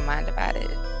speak my mind about it.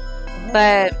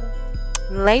 But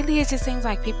lately, it just seems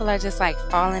like people are just like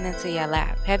falling into your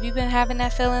lap. Have you been having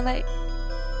that feeling like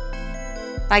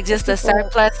just a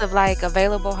surplus of like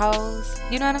available hoes?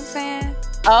 You know what I'm saying?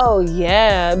 Oh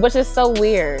yeah, which is so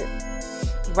weird,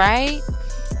 right?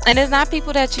 And it's not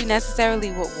people that you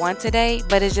necessarily would want to date,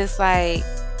 but it's just like,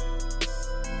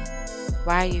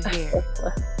 why are you here?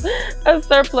 A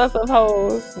surplus of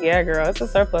hoes. Yeah, girl, it's a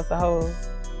surplus of hoes.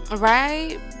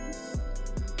 Right?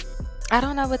 I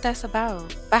don't know what that's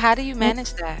about. But how do you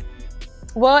manage that?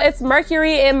 Well, it's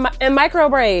mercury in micro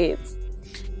braids.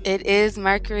 It is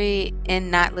mercury in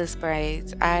knotless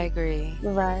braids. I agree.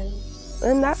 Right.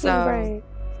 And knotless braids.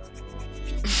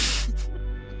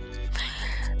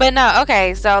 But no,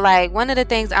 okay. So like one of the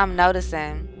things I'm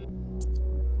noticing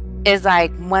is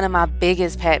like one of my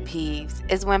biggest pet peeves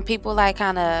is when people like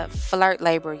kind of flirt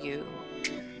label you.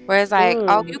 Where it's like,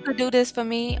 oh, you could do this for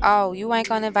me. Oh, you ain't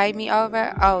gonna invite me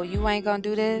over. Oh, you ain't gonna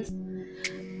do this.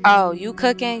 Oh, you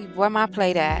cooking? Where my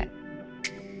plate at?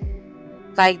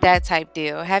 Like that type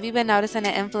deal. Have you been noticing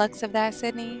an influx of that,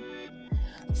 Sydney?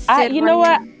 You know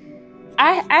what?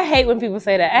 I hate when people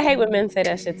say that. I hate when men say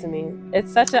that shit to me.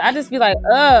 It's such a. I just be like,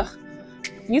 ugh.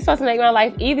 You supposed to make my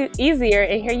life easier,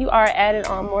 and here you are adding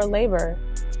on more labor.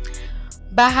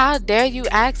 But how dare you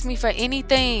ask me for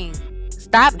anything?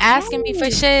 Stop asking me for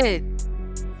shit.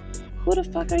 Who the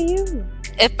fuck are you?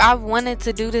 If I wanted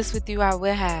to do this with you, I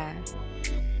would have.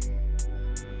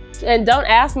 And don't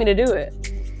ask me to do it.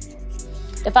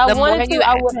 If I wanted to,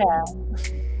 I would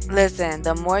have. Listen,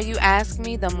 the more you ask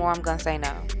me, the more I'm gonna say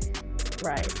no.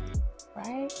 Right.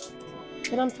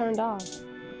 Then I'm turned off.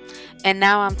 And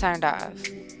now I'm turned off.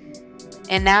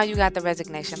 And now you got the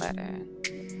resignation letter.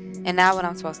 And now what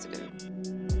I'm supposed to do?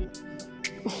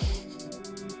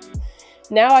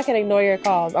 Now I can ignore your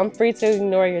calls. I'm free to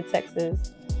ignore your texts.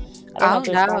 I don't have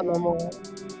to respond no more.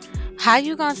 How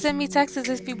you gonna send me texts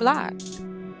if you blocked?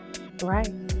 Right.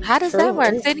 How does that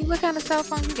work? Sydney, what kind of cell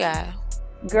phone you got?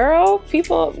 Girl,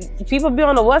 people be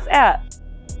on the WhatsApp.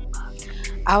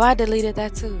 Oh, I deleted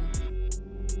that too.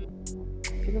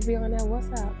 People be on that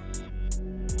WhatsApp.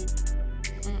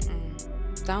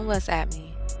 Don't WhatsApp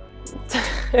me.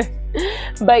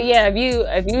 But yeah,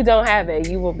 if you don't have it,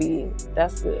 you will be.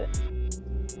 That's good.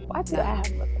 Why do I have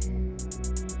WhatsApp?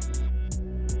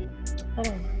 I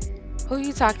don't know. Who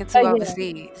you talking to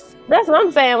overseas? Yeah. That's what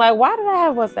I'm saying. Like, why did I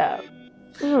have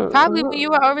WhatsApp? Probably when you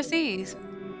were overseas.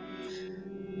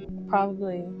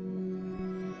 Probably.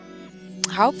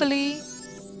 Hopefully.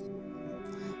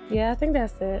 Yeah, I think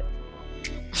that's it.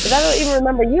 Because I don't even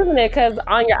remember using it, because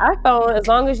on your iPhone, as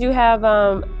long as you have,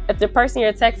 if the person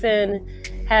you're texting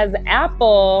has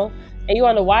Apple and you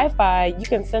on the Wi-Fi, you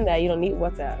can send that. You don't need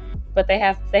WhatsApp. But they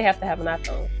have to have an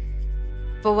iPhone.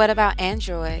 But what about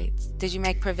Androids? Did you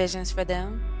make provisions for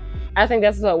them? I think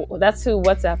that's who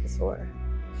WhatsApp is for.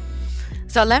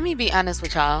 So let me be honest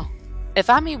with y'all. If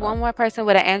I meet one more person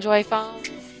with an Android phone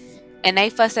and they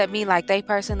fuss at me like they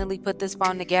personally put this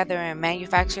phone together and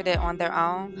manufactured it on their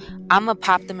own, I'm going to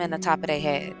pop them in the top of their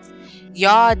heads.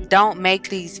 Y'all don't make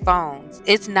these phones.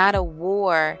 It's not a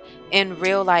war in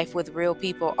real life with real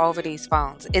people over these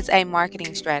phones. It's a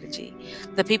marketing strategy.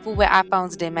 The people with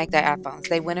iPhones didn't make their iPhones.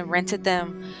 They went and rented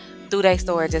them through their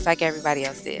store just like everybody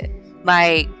else did.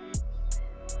 Like,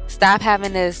 stop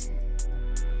having this,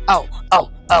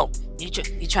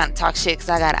 you trying to talk shit because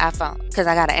I got an iPhone, because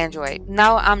I got an Android.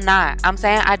 No, I'm not. I'm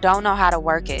saying I don't know how to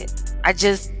work it. I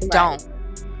just don't.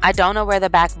 I don't know where the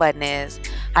back button is.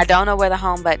 I don't know where the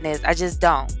home button is. I just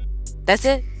don't. That's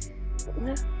it.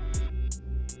 Yeah.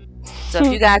 So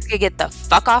if you guys could get the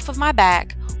fuck off of my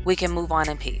back, we can move on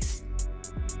in peace.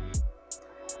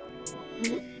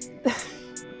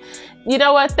 You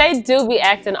know what? They do be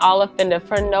acting all offended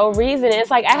for no reason. It's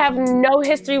like, I have no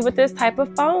history with this type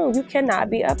of phone. You cannot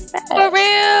be upset. For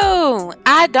real.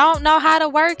 I don't know how to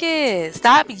work it.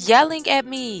 Stop yelling at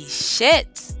me.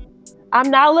 Shit. I'm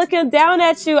not looking down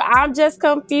at you. I'm just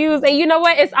confused. And you know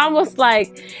what? It's almost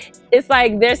like,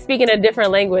 they're speaking a different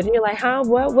language. And you're like, huh?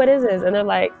 What is this? And they're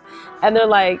like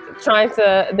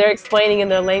they're explaining in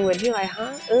their language. You're like,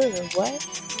 huh?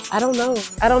 What? I don't know.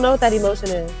 I don't know what that emotion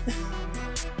is.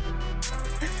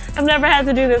 I've never had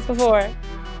to do this before.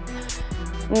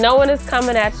 No one is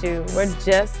coming at you. We're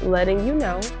just letting you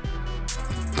know.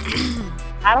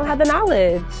 I don't have the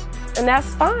knowledge. And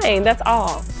that's fine. That's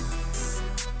all.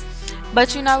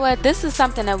 But you know what? This is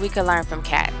something that we could learn from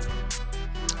cats.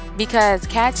 Because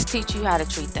cats teach you how to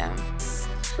treat them.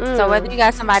 So whether you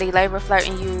got somebody labor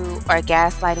flirting you or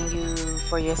gaslighting you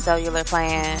for your cellular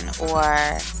plan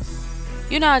or,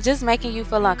 just making you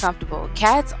feel uncomfortable,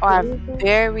 cats are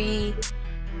very,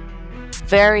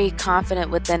 very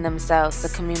confident within themselves to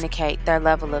communicate their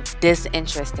level of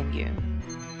disinterest in you.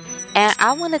 And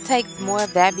I want to take more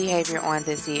of that behavior on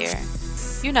this year.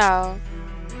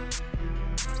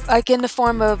 Like in the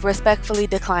form of respectfully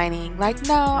declining, like,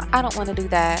 no, I don't want to do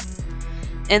that.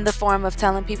 In the form of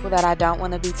telling people that I don't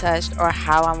want to be touched or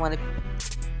how I want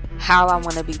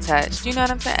to be touched. You know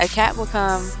what I'm saying? A cat will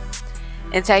come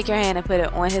and take your hand and put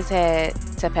it on his head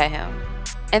to pet him.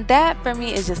 And that for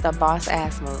me is just a boss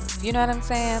ass move. You know what I'm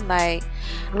saying? Like,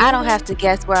 I don't have to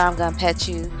guess where I'm going to pet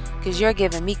you because you're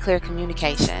giving me clear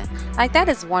communication. Like, that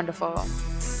is wonderful.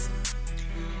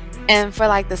 And for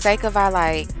like the sake of our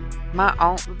my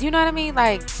own, you know what I mean?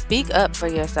 Like, speak up for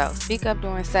yourself. Speak up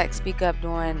during sex. Speak up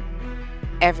during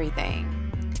everything.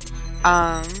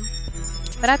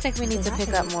 But I think we need to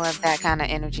pick up more of that kind of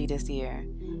energy this year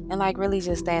and like really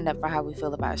just stand up for how we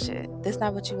feel about shit. This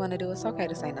not what you want to do. It's okay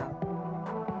to say no.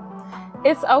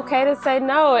 It's okay to say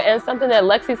no. And something that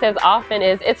Lexi says often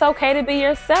is it's okay to be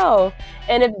yourself.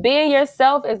 And if being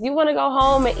yourself is you want to go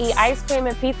home and eat ice cream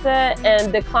and pizza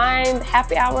and decline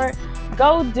happy hour,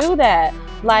 go do that.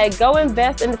 Like, go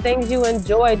invest in the things you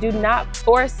enjoy. Do not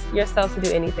force yourself to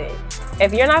do anything.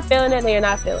 If you're not feeling it, then you're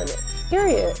not feeling it.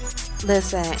 Period.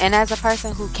 Listen, and as a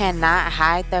person who cannot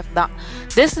hide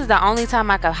this is the only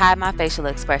time I can hide my facial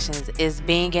expressions is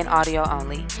being in audio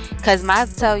only. Because my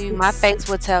face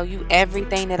will tell you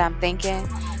everything that I'm thinking.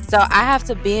 So I have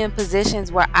to be in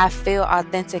positions where I feel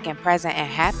authentic and present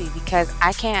and happy because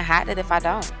I can't hide it if I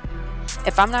don't.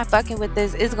 If I'm not fucking with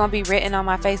this, it's going to be written on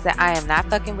my face that I am not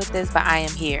fucking with this, but I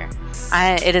am here.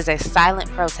 It is a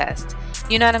silent protest.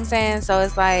 You know what I'm saying? So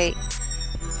it's like,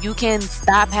 you can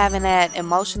stop having that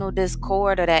emotional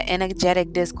discord or that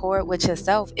energetic discord with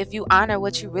yourself if you honor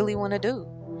what you really want to do.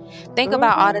 Think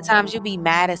about all the times you be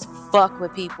mad as fuck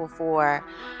with people for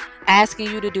asking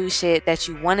you to do shit that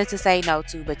you wanted to say no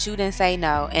to, but you didn't say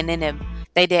no, and then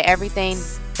they did everything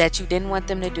that you didn't want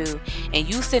them to do, and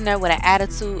you sitting there with an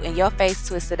attitude and your face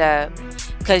twisted up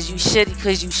because you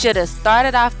should have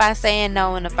started off by saying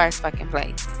no in the first fucking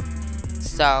place.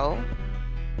 So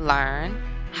learn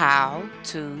how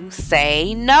to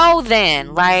say no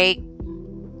then. Like,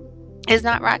 it's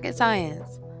not rocket science.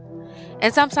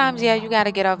 And sometimes, yeah, you got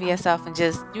to get over yourself and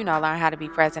just, learn how to be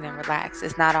present and relax.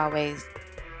 It's not always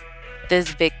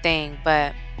this big thing,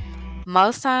 but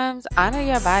most times, honor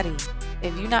your body.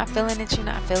 If you're not feeling it, you're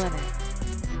not feeling it.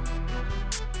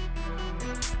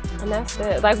 And that's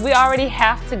it. Like, we already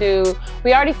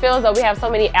feel as though we have so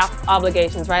many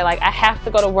obligations, right? Like, I have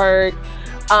to go to work.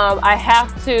 I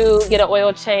have to get an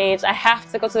oil change. I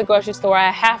have to go to the grocery store.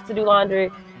 I have to do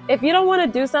laundry. If you don't want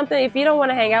to do something, if you don't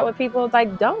want to hang out with people,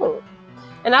 like, don't.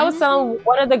 And I was telling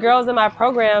one of the girls in my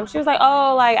program, she was like,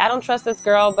 oh, like, I don't trust this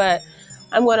girl, but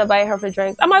I'm going to invite her for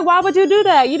drinks. I'm like, why would you do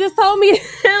that? You just told me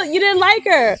you didn't like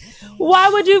her.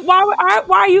 Why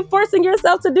are you forcing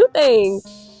yourself to do things?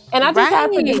 And I just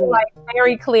have to be like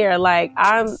very clear. Like,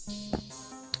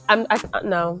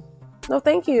 no,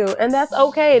 thank you. And that's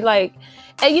okay. Like,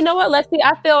 and you know what, Lexi,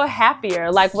 I feel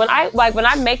happier. Like when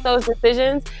I make those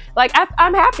decisions, like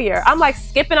I'm happier. I'm like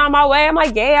skipping on my way. I'm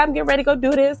like, yeah, I'm getting ready to go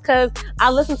do this because I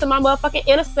listened to my motherfucking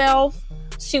inner self.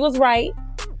 She was right.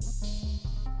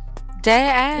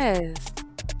 Dead ass.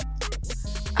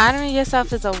 Honoring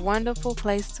yourself is a wonderful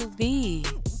place to be.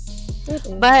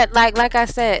 But like I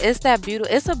said, it's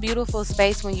a beautiful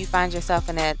space when you find yourself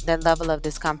in that level of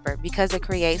discomfort because it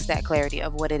creates that clarity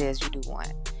of what it is you do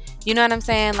want. You know what I'm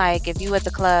saying? Like if you at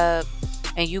the club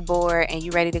and you bored and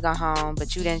you ready to go home,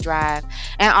 but you didn't drive,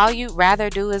 and all you'd rather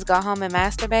do is go home and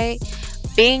masturbate,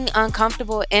 being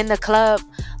uncomfortable in the club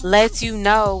lets you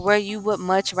know where you would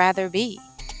much rather be.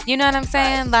 You know what I'm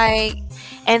saying? Like,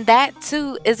 and that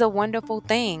too is a wonderful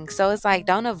thing. So it's like,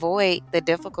 don't avoid the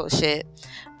difficult shit,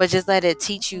 but just let it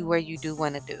teach you where you do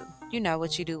want to do. You know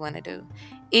what you do want to do,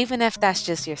 even if that's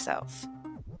just yourself.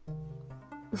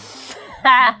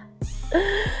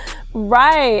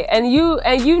 Right. And you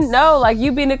know, like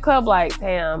you be in the club like,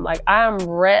 damn, like I'm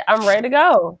ready to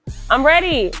go. I'm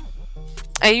ready.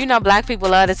 And you know, black people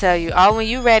love to tell you, oh, when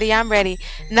you ready, I'm ready.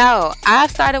 No,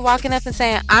 I've started walking up and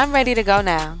saying, I'm ready to go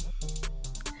now.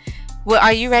 Well,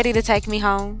 are you ready to take me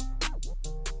home?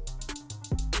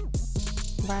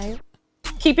 Right.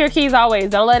 Keep your keys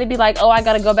always. Don't let it be like, oh, I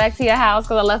got to go back to your house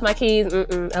because I left my keys.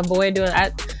 Avoid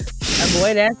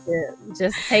that shit.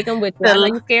 Just take them with you. I'm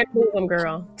like scared to lose them,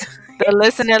 girl. The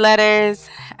listener letters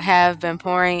have been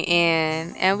pouring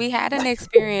in, and we had an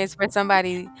experience where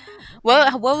somebody.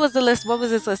 What was the list? What was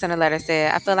this listener letter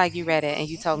said? I feel like you read it and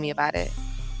you told me about it.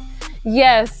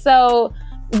 Yes. So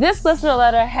this listener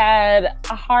letter had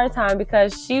a hard time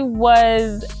because she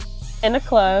was in a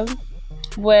club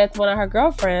with one of her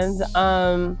girlfriends.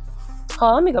 Hold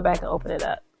on, let me go back and open it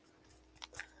up.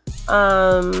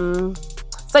 So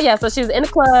she was in a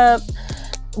club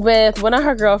with one of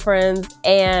her girlfriends,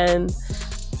 and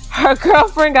her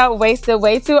girlfriend got wasted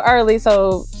way too early,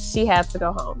 so she had to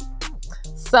go home.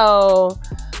 So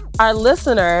our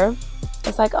listener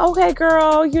is like, okay,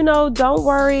 girl, don't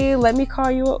worry. Let me call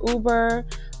you an Uber.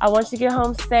 I want you to get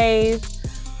home safe.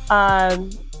 Let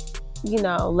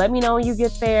me know when you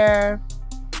get there.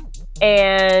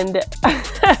 And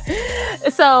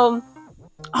so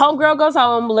homegirl goes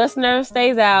home, listener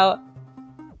stays out,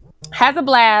 has a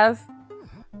blast,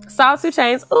 saw 2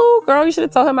 Chainz. Ooh, girl, you should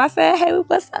have told him I said, hey,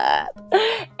 what's up?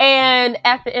 And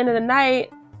at the end of the night,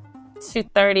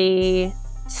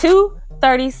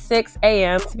 2:36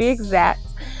 a.m. to be exact,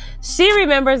 she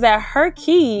remembers that her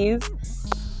keys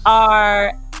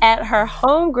are at her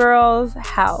homegirl's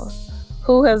house,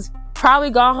 who has probably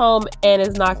gone home and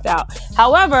is knocked out.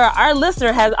 However, our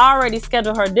listener has already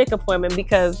scheduled her dick appointment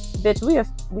because, bitch, we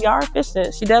are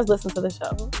efficient. She does listen to the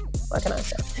show. What can I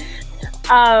say?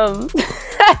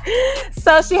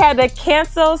 So she had to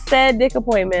cancel said dick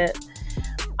appointment.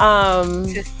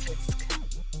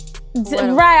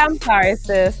 Right, I'm sorry,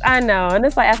 sis. I know. And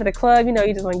it's like after the club, you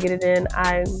just want to get it in.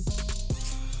 I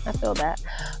feel that.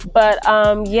 But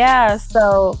yeah,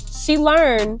 so she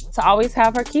learned to always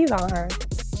have her keys on her.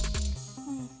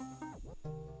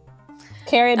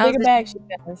 Carry a bigger bag, she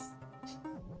says.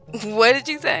 What did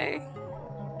you say?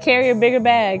 Carry a bigger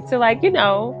bag to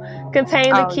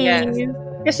contain the keys.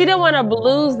 Because she didn't want to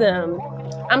lose them.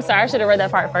 I'm sorry, I should have read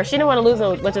that part first. She didn't want to lose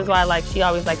them, which is why she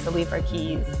always likes to leave her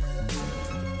keys.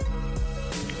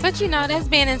 But that's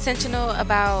being intentional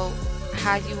about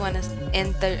how you want to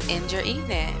end your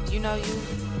evening.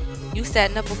 You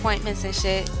setting up appointments and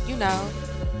shit.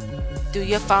 Do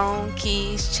your phone,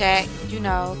 keys check.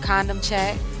 Condom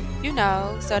check.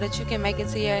 So that you can make it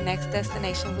to your next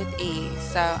destination with ease.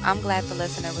 So I'm glad the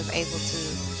listener was able to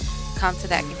come to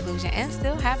that conclusion and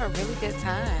still have a really good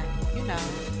time.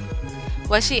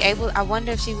 Was she able? I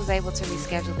wonder if she was able to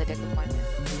reschedule the dick appointment.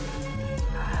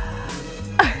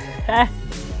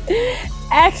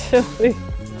 Actually,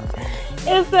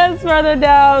 it says further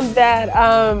down that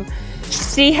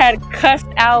she had cussed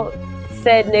out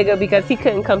said nigga because he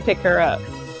couldn't come pick her up.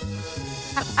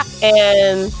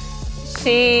 And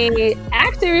she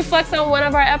actually reflects on one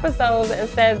of our episodes and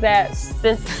says that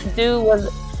since dude was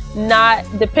not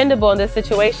dependable in this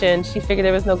situation, she figured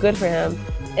there was no good for him.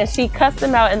 And she cussed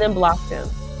him out and then blocked him.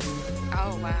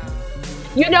 Oh, wow.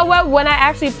 You know what? When I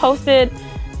actually posted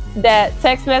that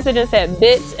text message and said,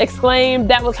 bitch, exclaimed,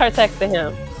 that was her text to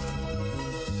him.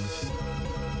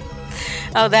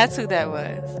 Oh, that's who that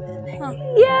was. Huh.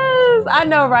 Yes, I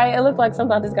know, right? It looked like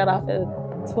something I just got off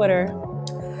of Twitter.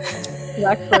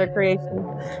 Black Twitter creation.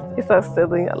 He's so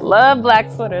silly. I love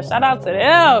Black Twitter. Shout out to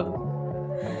them.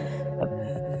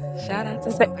 Shout out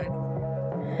to somebody.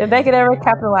 If they could ever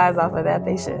capitalize off of that,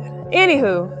 they should.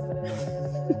 Anywho.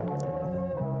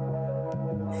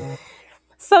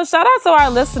 So shout out to our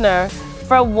listener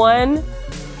for one,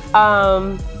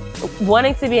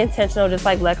 wanting to be intentional, just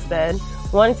like Lex said,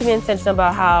 wanting to be intentional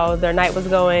about how their night was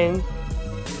going.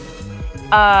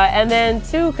 And then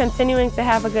 2, continuing to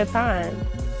have a good time.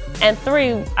 And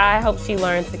 3, I hope she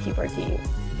learns to keep her keys.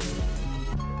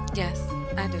 Yes,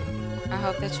 I do. I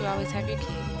hope that you always have your keys.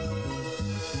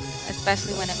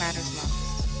 Especially when it matters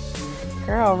most.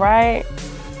 Girl, right?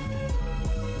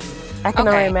 I can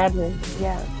only imagine.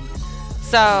 Yeah.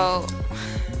 So,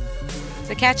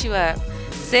 to catch you up,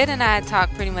 Cyd and I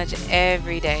talk pretty much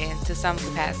every day into some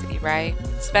capacity, right?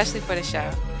 Especially for the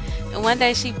show. And one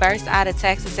day she burst out a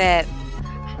text and said,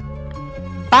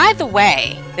 by the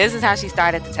way, this is how she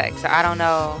started the text, so I don't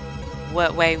know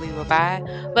what way we were by.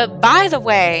 But by the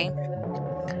way,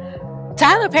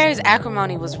 Tyler Perry's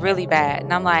acrimony was really bad.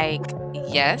 And I'm like,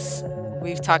 yes,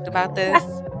 we've talked about this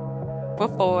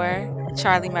before.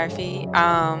 Charlie Murphy.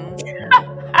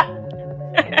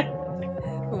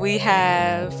 We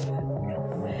have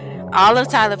all of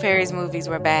Tyler Perry's movies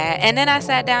were bad. And then I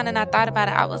sat down and I thought about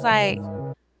it. I was like,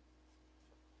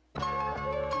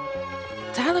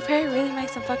 Tyler Perry really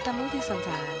makes some fucked up movies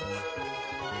sometimes.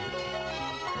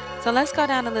 So let's go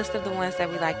down the list of the ones that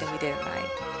we liked and we didn't like.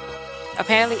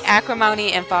 Apparently,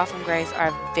 Acrimony and Fall from Grace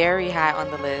are very high on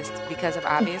the list because of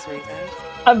obvious reasons.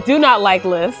 A do not like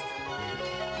list.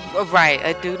 Right,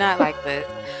 a do not like list.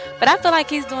 But I feel like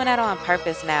he's doing that on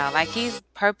purpose now. Like he's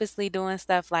purposely doing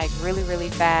stuff like really, really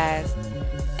fast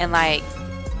and like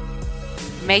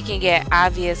making it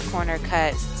obvious corner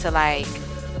cuts to like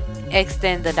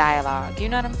extend the dialogue. You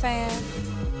know what I'm saying?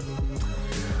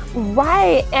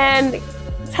 Right. And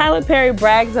Tyler Perry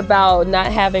brags about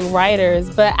not having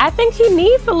writers, but I think he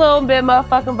needs a little bit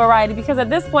motherfucking variety because at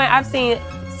this point I've seen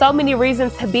so many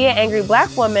reasons to be an angry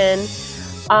black woman.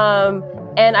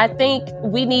 And I think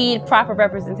we need proper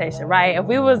representation, right? If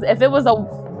it was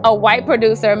a white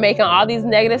producer making all these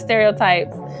negative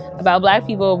stereotypes about black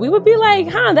people, we would be like,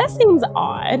 that seems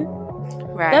odd.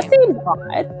 Right. That seems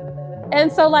odd. And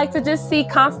so like to just see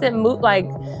constant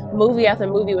movie after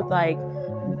movie with like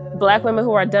black women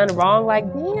who are done wrong, like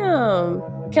damn,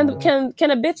 can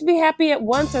a bitch be happy at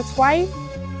once or twice?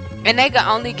 And they can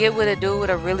only get with a dude with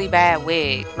a really bad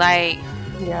wig. Like,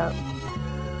 yeah.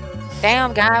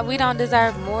 Damn, God, we don't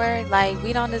deserve more. Like,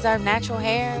 we don't deserve natural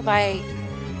hair. Like,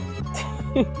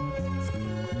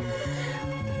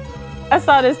 I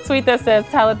saw this tweet that says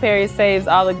Tyler Perry saves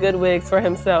all the good wigs for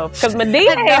himself because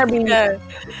Medea hair be looking good.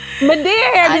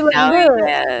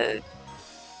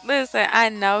 Listen, I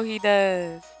know he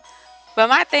does. But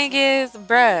my thing is,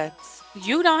 bruh,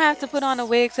 you don't have to put on a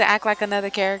wig to act like another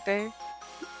character.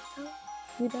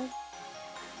 He does.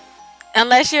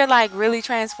 Unless you're like really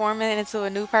transforming into a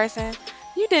new person,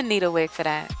 you didn't need a wig for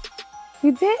that.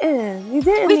 You didn't. We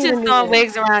just throwing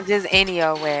wigs around just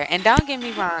anywhere. And don't get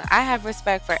me wrong, I have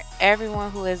respect for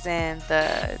everyone who is in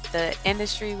the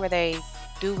industry where they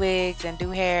do wigs and do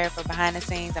hair for behind the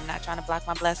scenes. I'm not trying to block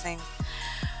my blessings,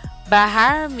 but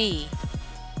hire me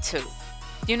too.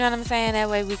 You know what I'm saying? That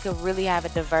way we could really have a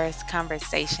diverse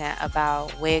conversation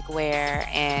about wig wear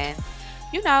and,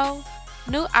 you know,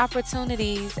 new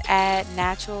opportunities at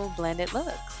natural blended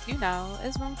looks. You know,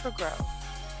 there's room for growth.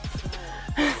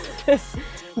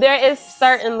 There is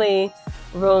certainly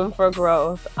room for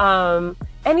growth. And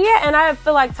I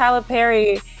feel like Tyler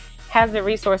Perry has the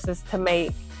resources to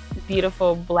make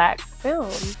beautiful black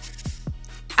films.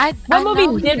 What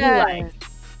movie did you like?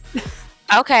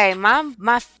 Okay,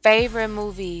 my favorite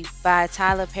movie by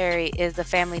Tyler Perry is The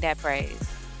Family That Prays.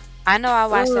 I know I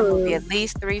watched that movie at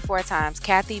least 3-4 times.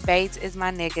 Kathy Bates is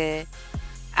my nigga.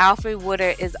 Alfred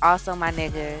Woodard is also my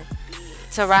nigga.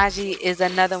 Taraji is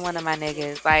another one of my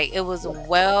niggas. Like, it was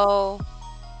well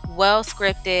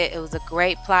scripted. It was a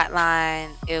great plot line.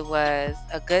 It was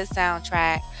a good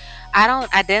soundtrack.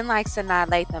 I didn't like Sanaa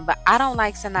Lathan, but I don't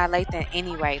like Sanaa Lathan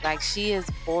anyway. Like, she is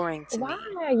boring to me.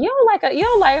 Why? You don't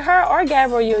like her or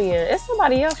Gabrielle Union. It's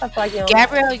somebody else I feel like you don't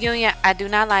Gabrielle Union I do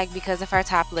not like because of her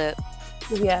top lip.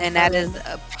 Yeah. And that is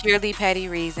a purely petty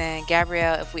reason.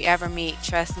 Gabrielle, if we ever meet,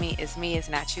 trust me, it's me, it's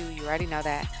not you. You already know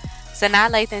that. Sanaa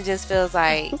Lathan just feels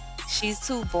like she's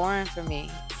too boring for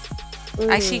me.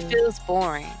 Like, she feels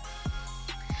boring.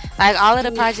 Like, all of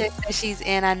the projects that she's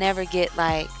in, I never get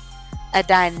like a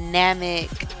dynamic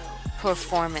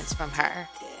performance from her.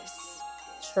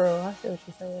 True, I see what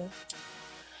you're saying.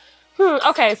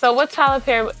 Okay, so what Tyler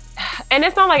Perry, and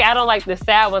it's not like I don't like the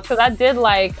sad ones because I did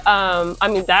like. Diary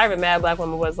of a Mad Black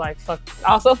Woman was like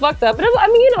also fucked up, but it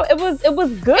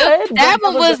was good. That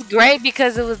one was great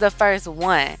because it was the first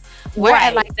one. We're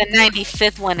at like the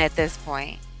 95th one at this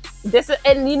point.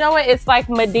 And you know what? It's like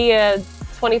Medea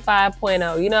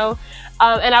 25.0. You know.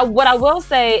 What I will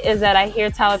say is that I hear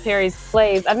Tyler Perry's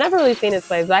plays. I've never really seen his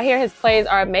plays, but I hear his plays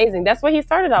are amazing. That's what he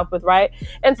started off with, right?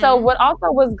 And so what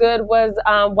also was good was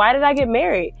Why Did I Get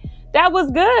Married? That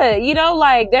was good. You know,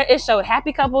 like it showed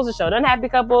happy couples, it showed unhappy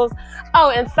couples.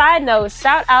 Oh, and side note,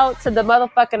 shout out to the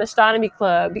motherfucking Astronomy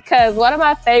Club because one of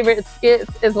my favorite skits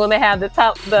is when they have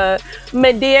the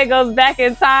Medea goes back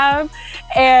in time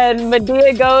and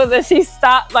Medea goes and she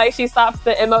stops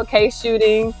the MLK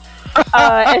shooting.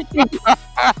 And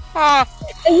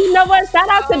you know what? Shout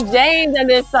out to James and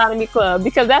the Astronomy Club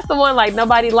because that's the one like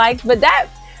nobody likes. But that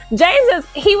James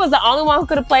he was the only one who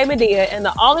could have played Medea and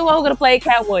the only one who could have played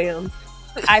Cat Williams.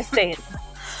 I stand.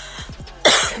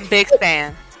 Big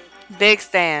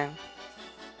stand.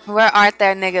 Where art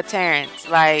that nigga Terrence?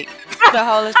 Like the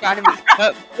whole Astronomy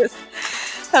Club was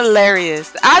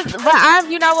hilarious.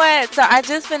 You know what? So I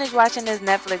just finished watching this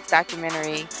Netflix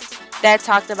documentary that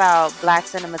talked about black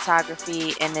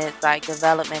cinematography and its like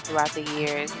development throughout the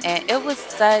years, and it was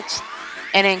such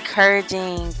an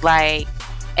encouraging like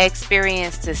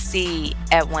experience to see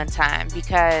at one time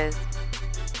because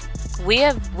we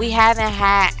haven't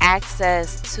had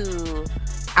access to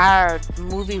our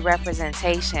movie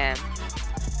representation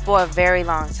for a very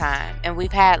long time, and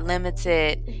we've had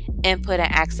limited input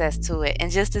and access to it,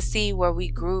 and just to see where we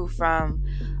grew from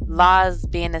laws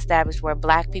being established where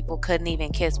black people couldn't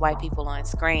even kiss white people on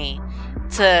screen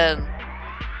to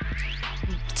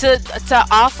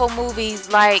awful movies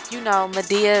like,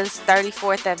 Medea's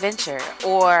 34th Adventure,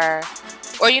 or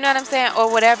you know what I'm saying,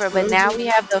 or whatever. But now we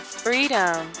have the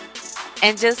freedom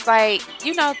and just like,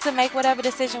 to make whatever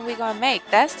decision we're gonna make.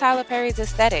 That's Tyler Perry's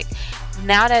aesthetic.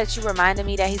 Now that you reminded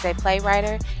me that he's a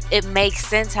playwright, it makes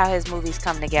sense how his movies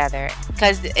come together,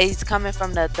 because he's coming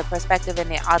from the perspective and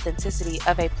the authenticity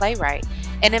of a playwright,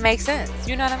 and it makes sense.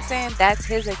 You know what I'm saying? That's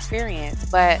his experience,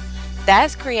 but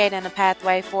that's creating a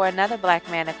pathway for another black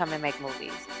man to come and make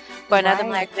movies, for another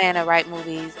black man to write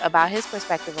movies about his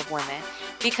perspective of women,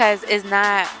 because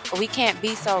we can't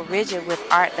be so rigid with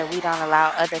art that we don't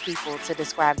allow other people to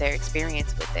describe their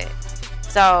experience with it.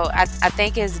 So I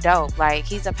think it's dope. Like,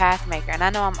 he's a path maker, and I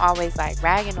know I'm always like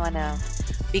ragging on him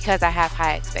because I have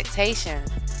high expectations,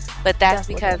 but that's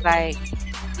because like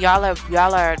y'all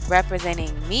are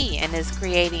representing me, and it's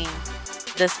creating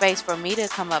the space for me to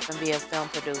come up and be a film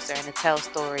producer and to tell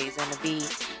stories and to be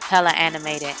hella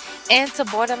animated and to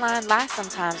borderline lie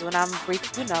sometimes when I'm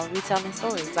retelling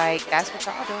stories. Like, that's what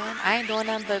y'all doing. I ain't doing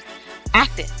nothing but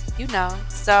acting,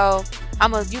 So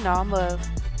I'm a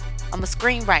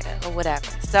screenwriter or whatever.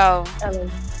 So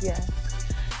yeah.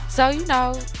 So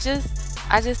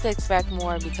I just expect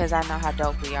more because I know how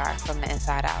dope we are from the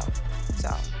inside out.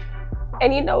 So.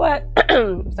 And you know what?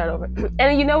 Start over.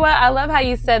 And you know what? I love how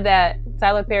you said that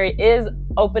Tyler Perry is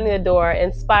opening the door,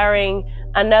 inspiring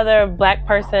another black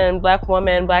person, black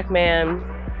woman, black man,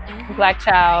 black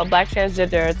child, black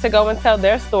transgender to go and tell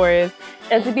their stories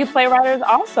and to be playwriters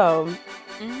also.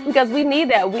 Because we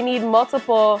need that. We need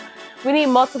multiple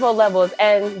levels.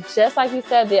 And just like you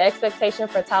said, the expectation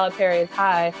for Tyler Perry is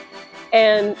high.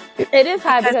 And it is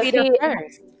high because he's the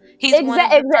first. He's just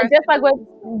like what,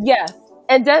 yes.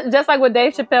 And just like what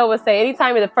Dave Chappelle would say,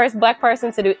 anytime you're the first black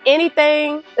person to do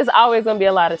anything, it's always going to be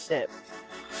a lot of shit.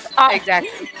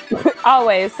 Exactly.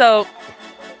 Always. So,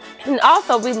 and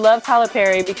also we love Tyler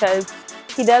Perry because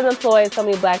he does employ so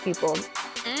many black people,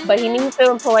 but he needs to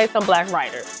employ some black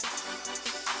writers.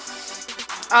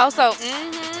 Also,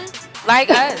 like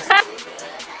us.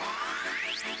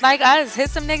 Like us. Hit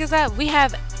some niggas up. We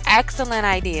have excellent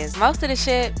ideas. Most of the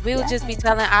shit we'll just be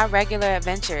telling our regular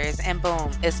adventures, and boom,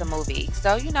 it's a movie.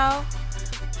 So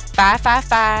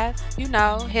 555,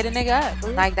 hit a nigga up.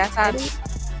 Like, that's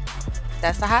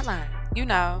the hotline,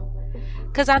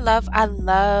 because I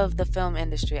love the film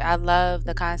industry. I love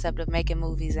the concept of making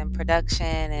movies and production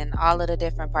and all of the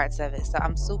different parts of it. So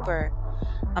I'm super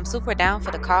down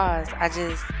for the cause.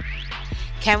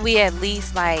 Can we at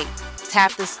least like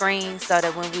tap the screen so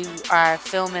that when we are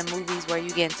filming movies where you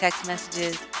getting text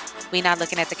messages, we not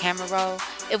looking at the camera roll?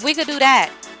 If we could do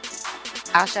that,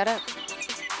 I'll shut up.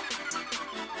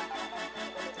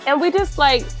 And we just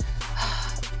like,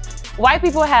 white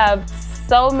people have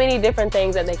so many different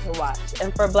things that they can watch.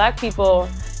 And for black people,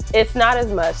 it's not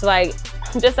as much. Like,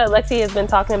 just that Lexi has been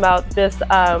talking about this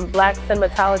black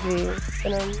cinematology.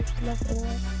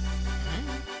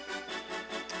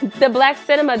 The Black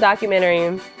Cinema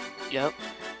documentary. Yep,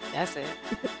 that's it.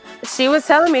 She was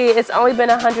telling me it's only been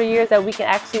 100 years that we can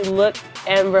actually look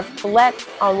and reflect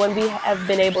on when we have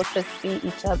been able to see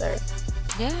each other.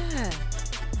 Yeah.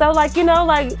 So like, we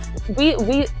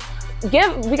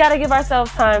got to give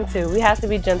ourselves time too. We have to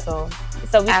be gentle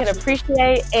so we can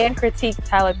appreciate and critique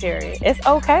Tyler Perry. It's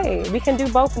okay. We can do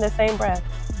both in the same breath.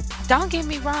 Don't get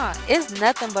me wrong. It's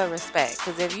nothing but respect,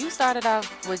 because if you started off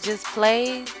with just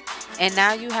plays and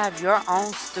now you have your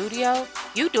own studio,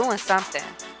 you doing something.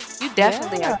 You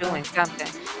definitely are doing something.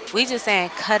 We just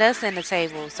saying cut us in the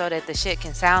table so that the shit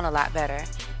can sound a lot better,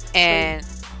 and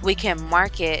we can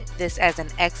market this as an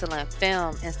excellent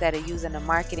film instead of using the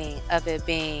marketing of it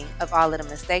being of all of the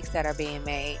mistakes that are being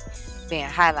made being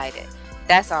highlighted.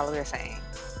 That's all we're saying.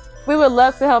 We would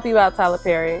love to help you out, Tyler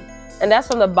Perry. And that's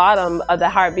from the bottom of the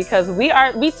heart, because we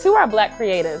too are black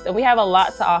creatives and we have a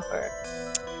lot to offer.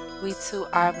 We too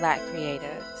are black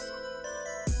creatives.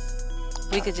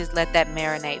 We could just let that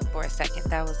marinate for a second.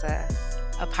 That was a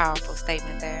powerful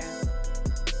statement there.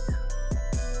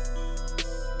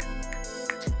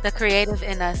 The creative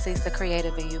in us sees the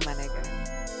creative in you, my nigga.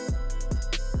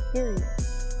 Period.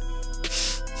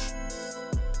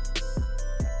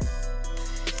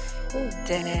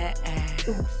 Dead ass.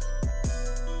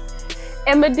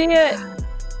 And Medea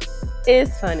is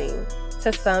funny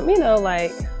to some,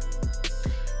 like...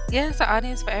 Yeah, it's an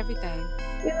audience for everything.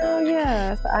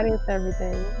 Yeah, it's an audience for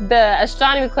everything. The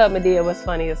Astronomy Club Medea was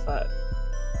funny as fuck.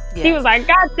 Yeah. He was like,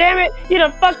 God damn it, you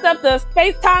done fucked up the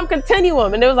space-time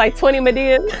continuum. And there was like 20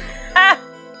 Medeas.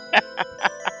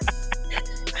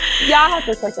 Y'all have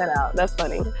to check that out. That's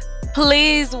funny.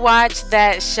 Please watch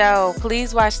that show.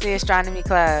 Please watch the Astronomy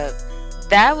Club.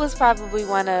 That was probably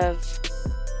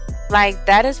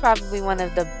that is probably one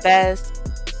of the best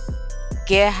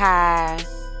get high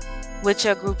with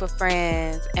your group of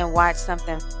friends and watch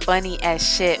something funny as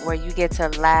shit where you get to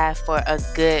laugh for a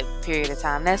good period of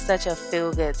time. That's such a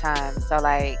feel good time. So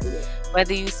like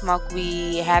whether you smoke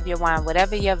weed, have your wine,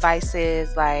 whatever your vice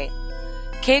is, like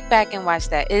kick back and watch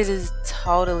that. It is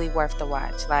totally worth the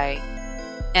watch. Like,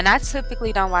 and I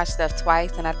typically don't watch stuff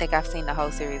twice, and I think I've seen the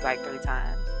whole series like 3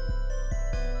 times.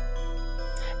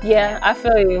 Yeah, I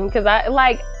feel you, because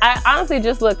I honestly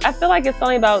just looked. I feel like it's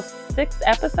only about 6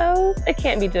 episodes. It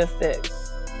can't be just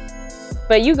 6.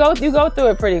 But you go through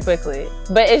it pretty quickly.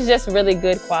 But it's just really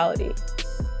good quality.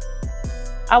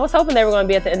 I was hoping they were going to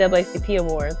be at the NAACP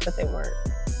Awards, but they weren't.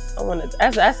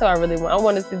 That's what I really want. I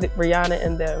wanted to see Rihanna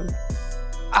and them.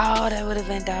 Oh, that would have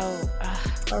been dope.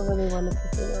 I really wanted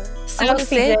to see that. So,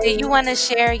 Cyd, do you want to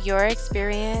share your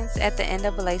experience at the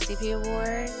NAACP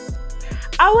Awards?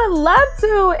 I would love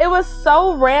to. It was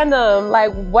so random.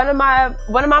 Like one of my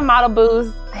model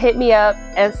boos hit me up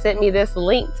and sent me this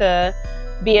link to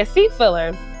be a seat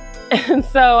filler. And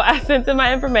so I sent them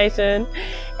my information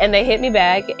and they hit me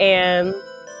back, and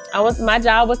my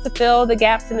job was to fill the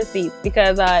gaps in the seats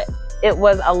because it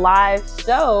was a live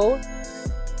show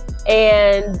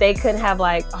and they couldn't have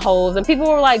like holes, and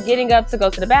people were like getting up to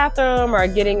go to the bathroom or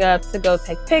getting up to go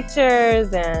take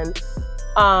pictures, and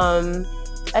I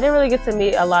didn't really get to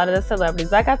meet a lot of the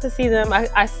celebrities. I got to see them.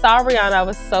 I saw Rihanna. I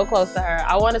was so close to her.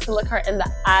 I wanted to look her in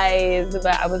the eyes,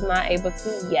 but I was not able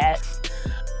to yet.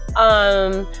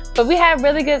 But we had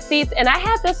really good seats, and I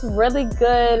had this really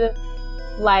good,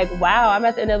 like, wow, I'm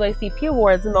at the NAACP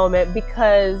Awards moment,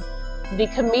 because the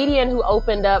comedian who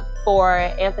opened up for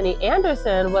Anthony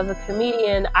Anderson was a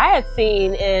comedian I had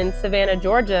seen in Savannah,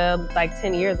 Georgia, like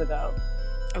 10 years ago.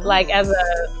 Like as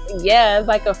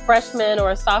like a freshman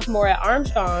or a sophomore at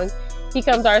Armstrong, he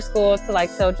comes to our school to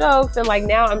like tell jokes, and like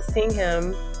now I'm seeing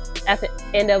him at the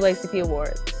NAACP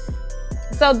Awards.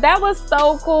 So that was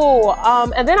so cool.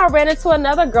 And then I ran into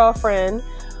another girlfriend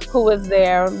who was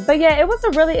there. But yeah, it was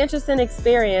a really interesting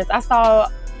experience. I saw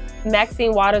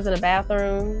Maxine Waters in the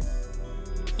bathroom.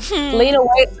 Lena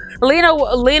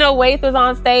Waithe was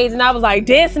on stage, and I was like,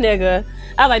 this nigga.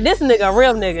 I was like, this nigga a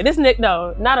real nigga. This nigga,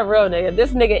 no, not a real nigga.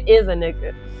 This nigga is a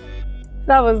nigga.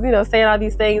 So I was, saying all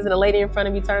these things, and the lady in front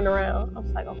of me turned around. I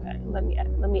was like, okay, let me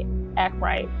act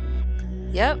right.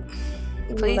 Yep.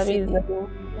 Please.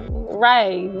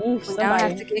 Right. We don't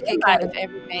have to get kicked out of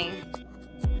everything.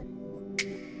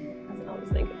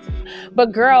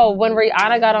 But girl, when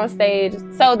Rihanna got on stage,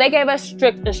 so they gave us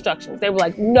strict instructions. They were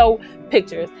like, no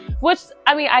pictures. Which,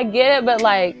 I mean, I get it, but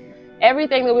like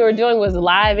everything that we were doing was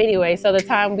live anyway. So the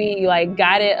time we like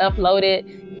got it uploaded,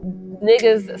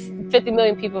 50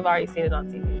 million people have already seen it on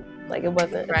TV. Like it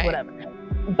wasn't whatever.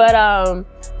 But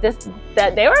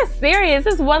they were serious.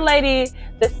 This one lady,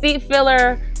 the seat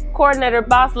filler coordinator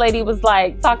boss lady, was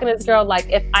like talking to this girl like,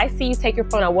 if I see you take your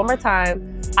phone out one more time,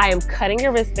 I am cutting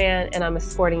your wristband and I'm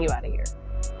escorting you out of here.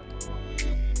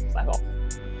 It's like,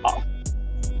 oh.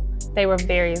 They were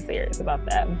very serious about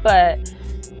that. But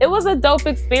it was a dope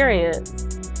experience.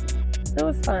 It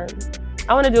was fun.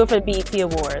 I want to do it for the BET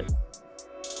Awards.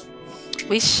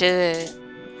 We should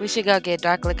go get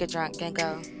dark liquor drunk and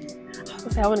go.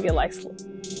 I want to get like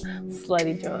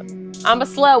slutty drunk. I'm a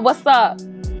slut. What's up?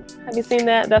 Have you seen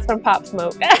that? That's from Pop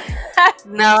Smoke.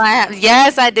 No, I have.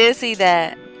 Yes, I did see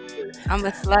that. I'm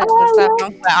a slut. What's up?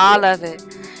 I'm for all of it.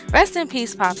 Rest in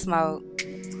peace, Pop Smoke.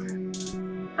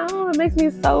 Oh, it makes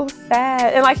me so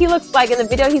sad. And like he looks like in the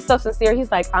video, he's so sincere. He's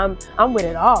like, I'm with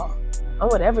it all. I'm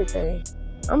with everything.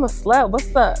 I'm a slut.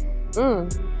 What's up?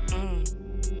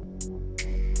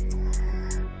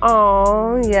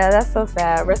 Oh, yeah, that's so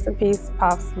sad. Rest in peace,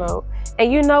 Pop Smoke.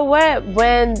 And you know what?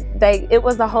 When it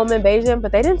was a home invasion,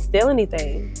 but they didn't steal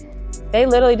anything. They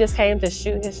literally just came to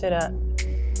shoot his shit up.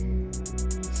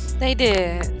 They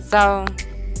did. So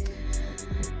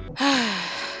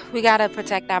we gotta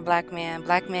protect our black men.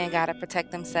 Black men gotta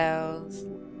protect themselves.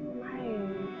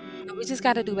 Right. We just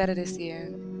gotta do better this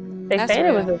year. They said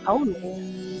it was his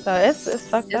homie. So it's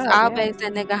fucked up. It's all based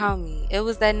that nigga homie. It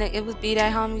was be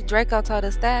that homie. Draco told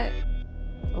us that.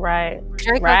 Right.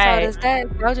 Draco told us that.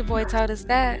 Roger Boy told us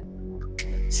that.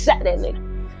 Shut that nigga.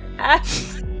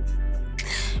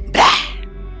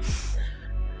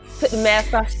 Put the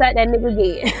mask off. Shut that nigga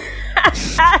again.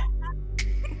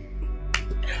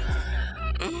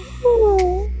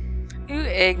 You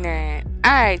ignorant.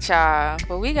 All right, y'all.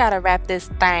 But we gotta wrap this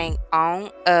thing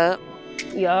on up.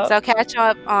 Yup. So catch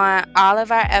up on all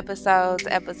of our episodes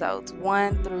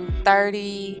 1 through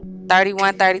 30,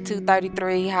 31, 32,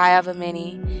 33, however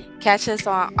many. Catch us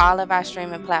on all of our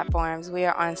streaming platforms. We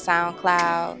are on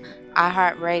SoundCloud,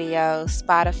 iHeartRadio,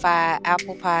 Spotify,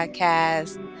 Apple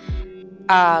Podcasts,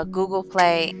 Google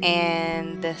Play,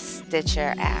 and the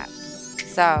Stitcher app.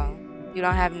 So you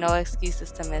don't have no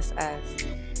excuses to miss us.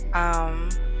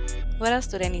 What else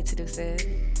do they need to do, Cyd?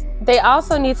 They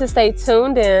also need to stay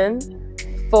tuned in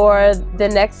for the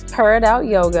next Purr Out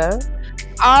Yoga.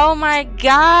 Oh my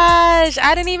gosh!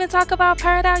 I didn't even talk about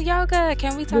Purr Out Yoga.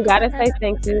 Can we talk about You gotta say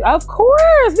thank you. Of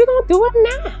course, we're gonna do it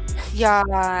now.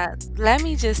 Y'all, let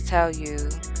me just tell you,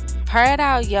 Purr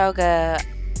Out Yoga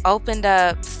opened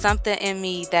up something in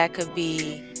me that could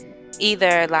be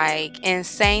either like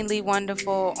insanely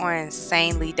wonderful or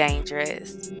insanely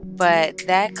dangerous. But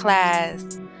that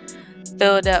class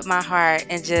filled up my heart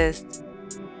in just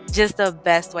the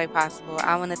best way possible.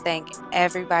 I want to thank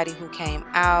everybody who came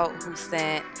out, who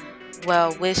sent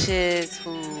well wishes,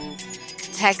 who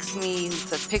text me, who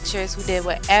took pictures, who did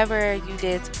whatever you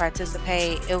did to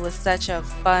participate. It was such a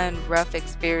fun, rough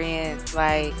experience.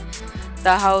 Like,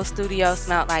 the whole studio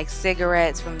smelled like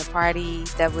cigarettes from the party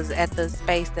that was at the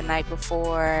space the night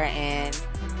before, and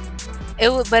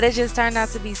but it just turned out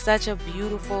to be such a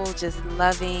beautiful, just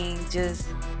loving, just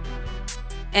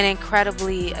an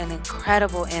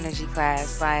incredible energy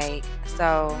class. Like,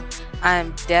 so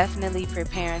I'm definitely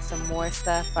preparing some more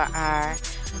stuff for our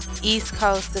East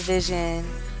Coast division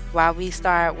while we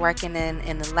start working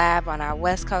in the lab on our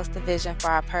West Coast division for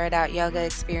our Purred Out Yoga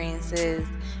experiences,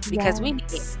 because we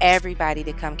need everybody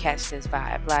to come catch this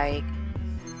vibe. Like,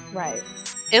 right,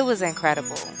 it was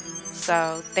incredible.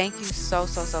 So thank you so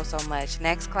much.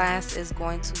 Next class is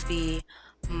going to be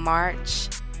March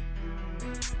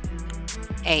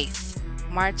 8th.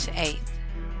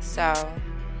 So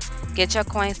get your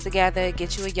coins together,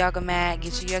 get you a yoga mat,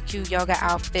 get you your cute yoga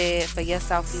outfit for your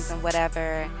selfies and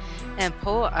whatever, and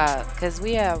pull up, because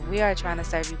we are trying to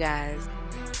serve you guys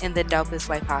in the dopest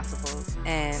way possible.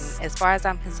 And as far as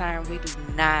I'm concerned, we do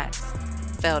not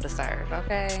fail to serve,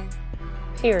 okay?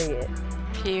 Period.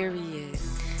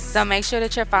 So make sure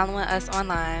that you're following us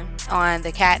online on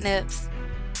the Catnips,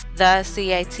 the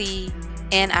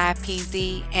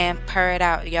CATNIPZ, and Purr It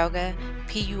Out Yoga,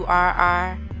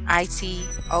 PURRITOUTYOGA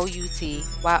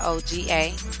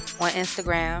on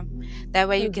Instagram. That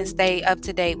way you can stay up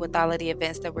to date with all of the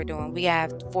events that we're doing. We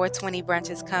have 420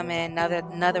 brunches coming,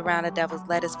 another round of Devil's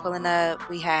Lettuce pulling up.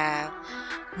 We have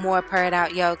more Purr It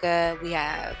Out Yoga. We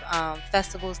have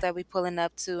festivals that we pulling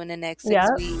up to in the next 6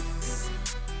 weeks.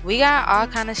 We got all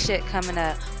kind of shit coming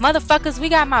up. Motherfuckers, we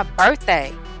got my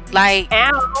birthday. Like,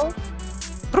 ow.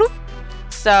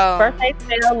 So birthday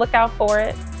sale, look out for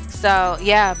it. So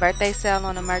yeah, birthday sale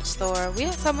on the merch store. We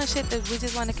have so much shit that we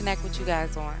just want to connect with you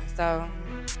guys on. So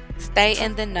stay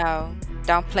in the know.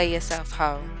 Don't play yourself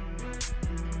hoe.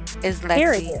 Is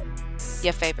Lexi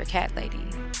your favorite cat lady?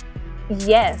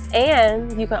 Yes,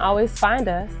 and you can always find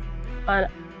us on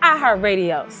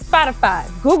iHeartRadio, Spotify,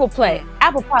 Google Play,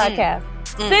 Apple Podcasts,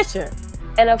 Stitcher,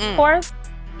 and of course,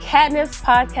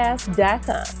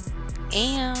 catnipspodcast.com.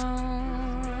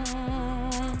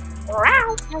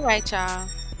 All right, y'all.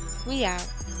 We out.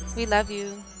 We love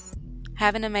you.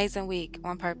 Have an amazing week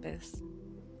on purpose.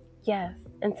 Yes,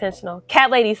 intentional.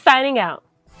 Cat lady signing out.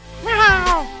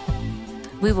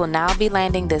 We will now be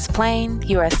landing this plane.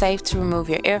 You are safe to remove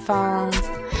your earphones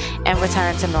and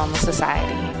return to normal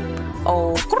society.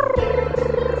 Oh,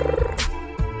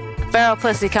 feral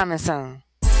pussy coming soon.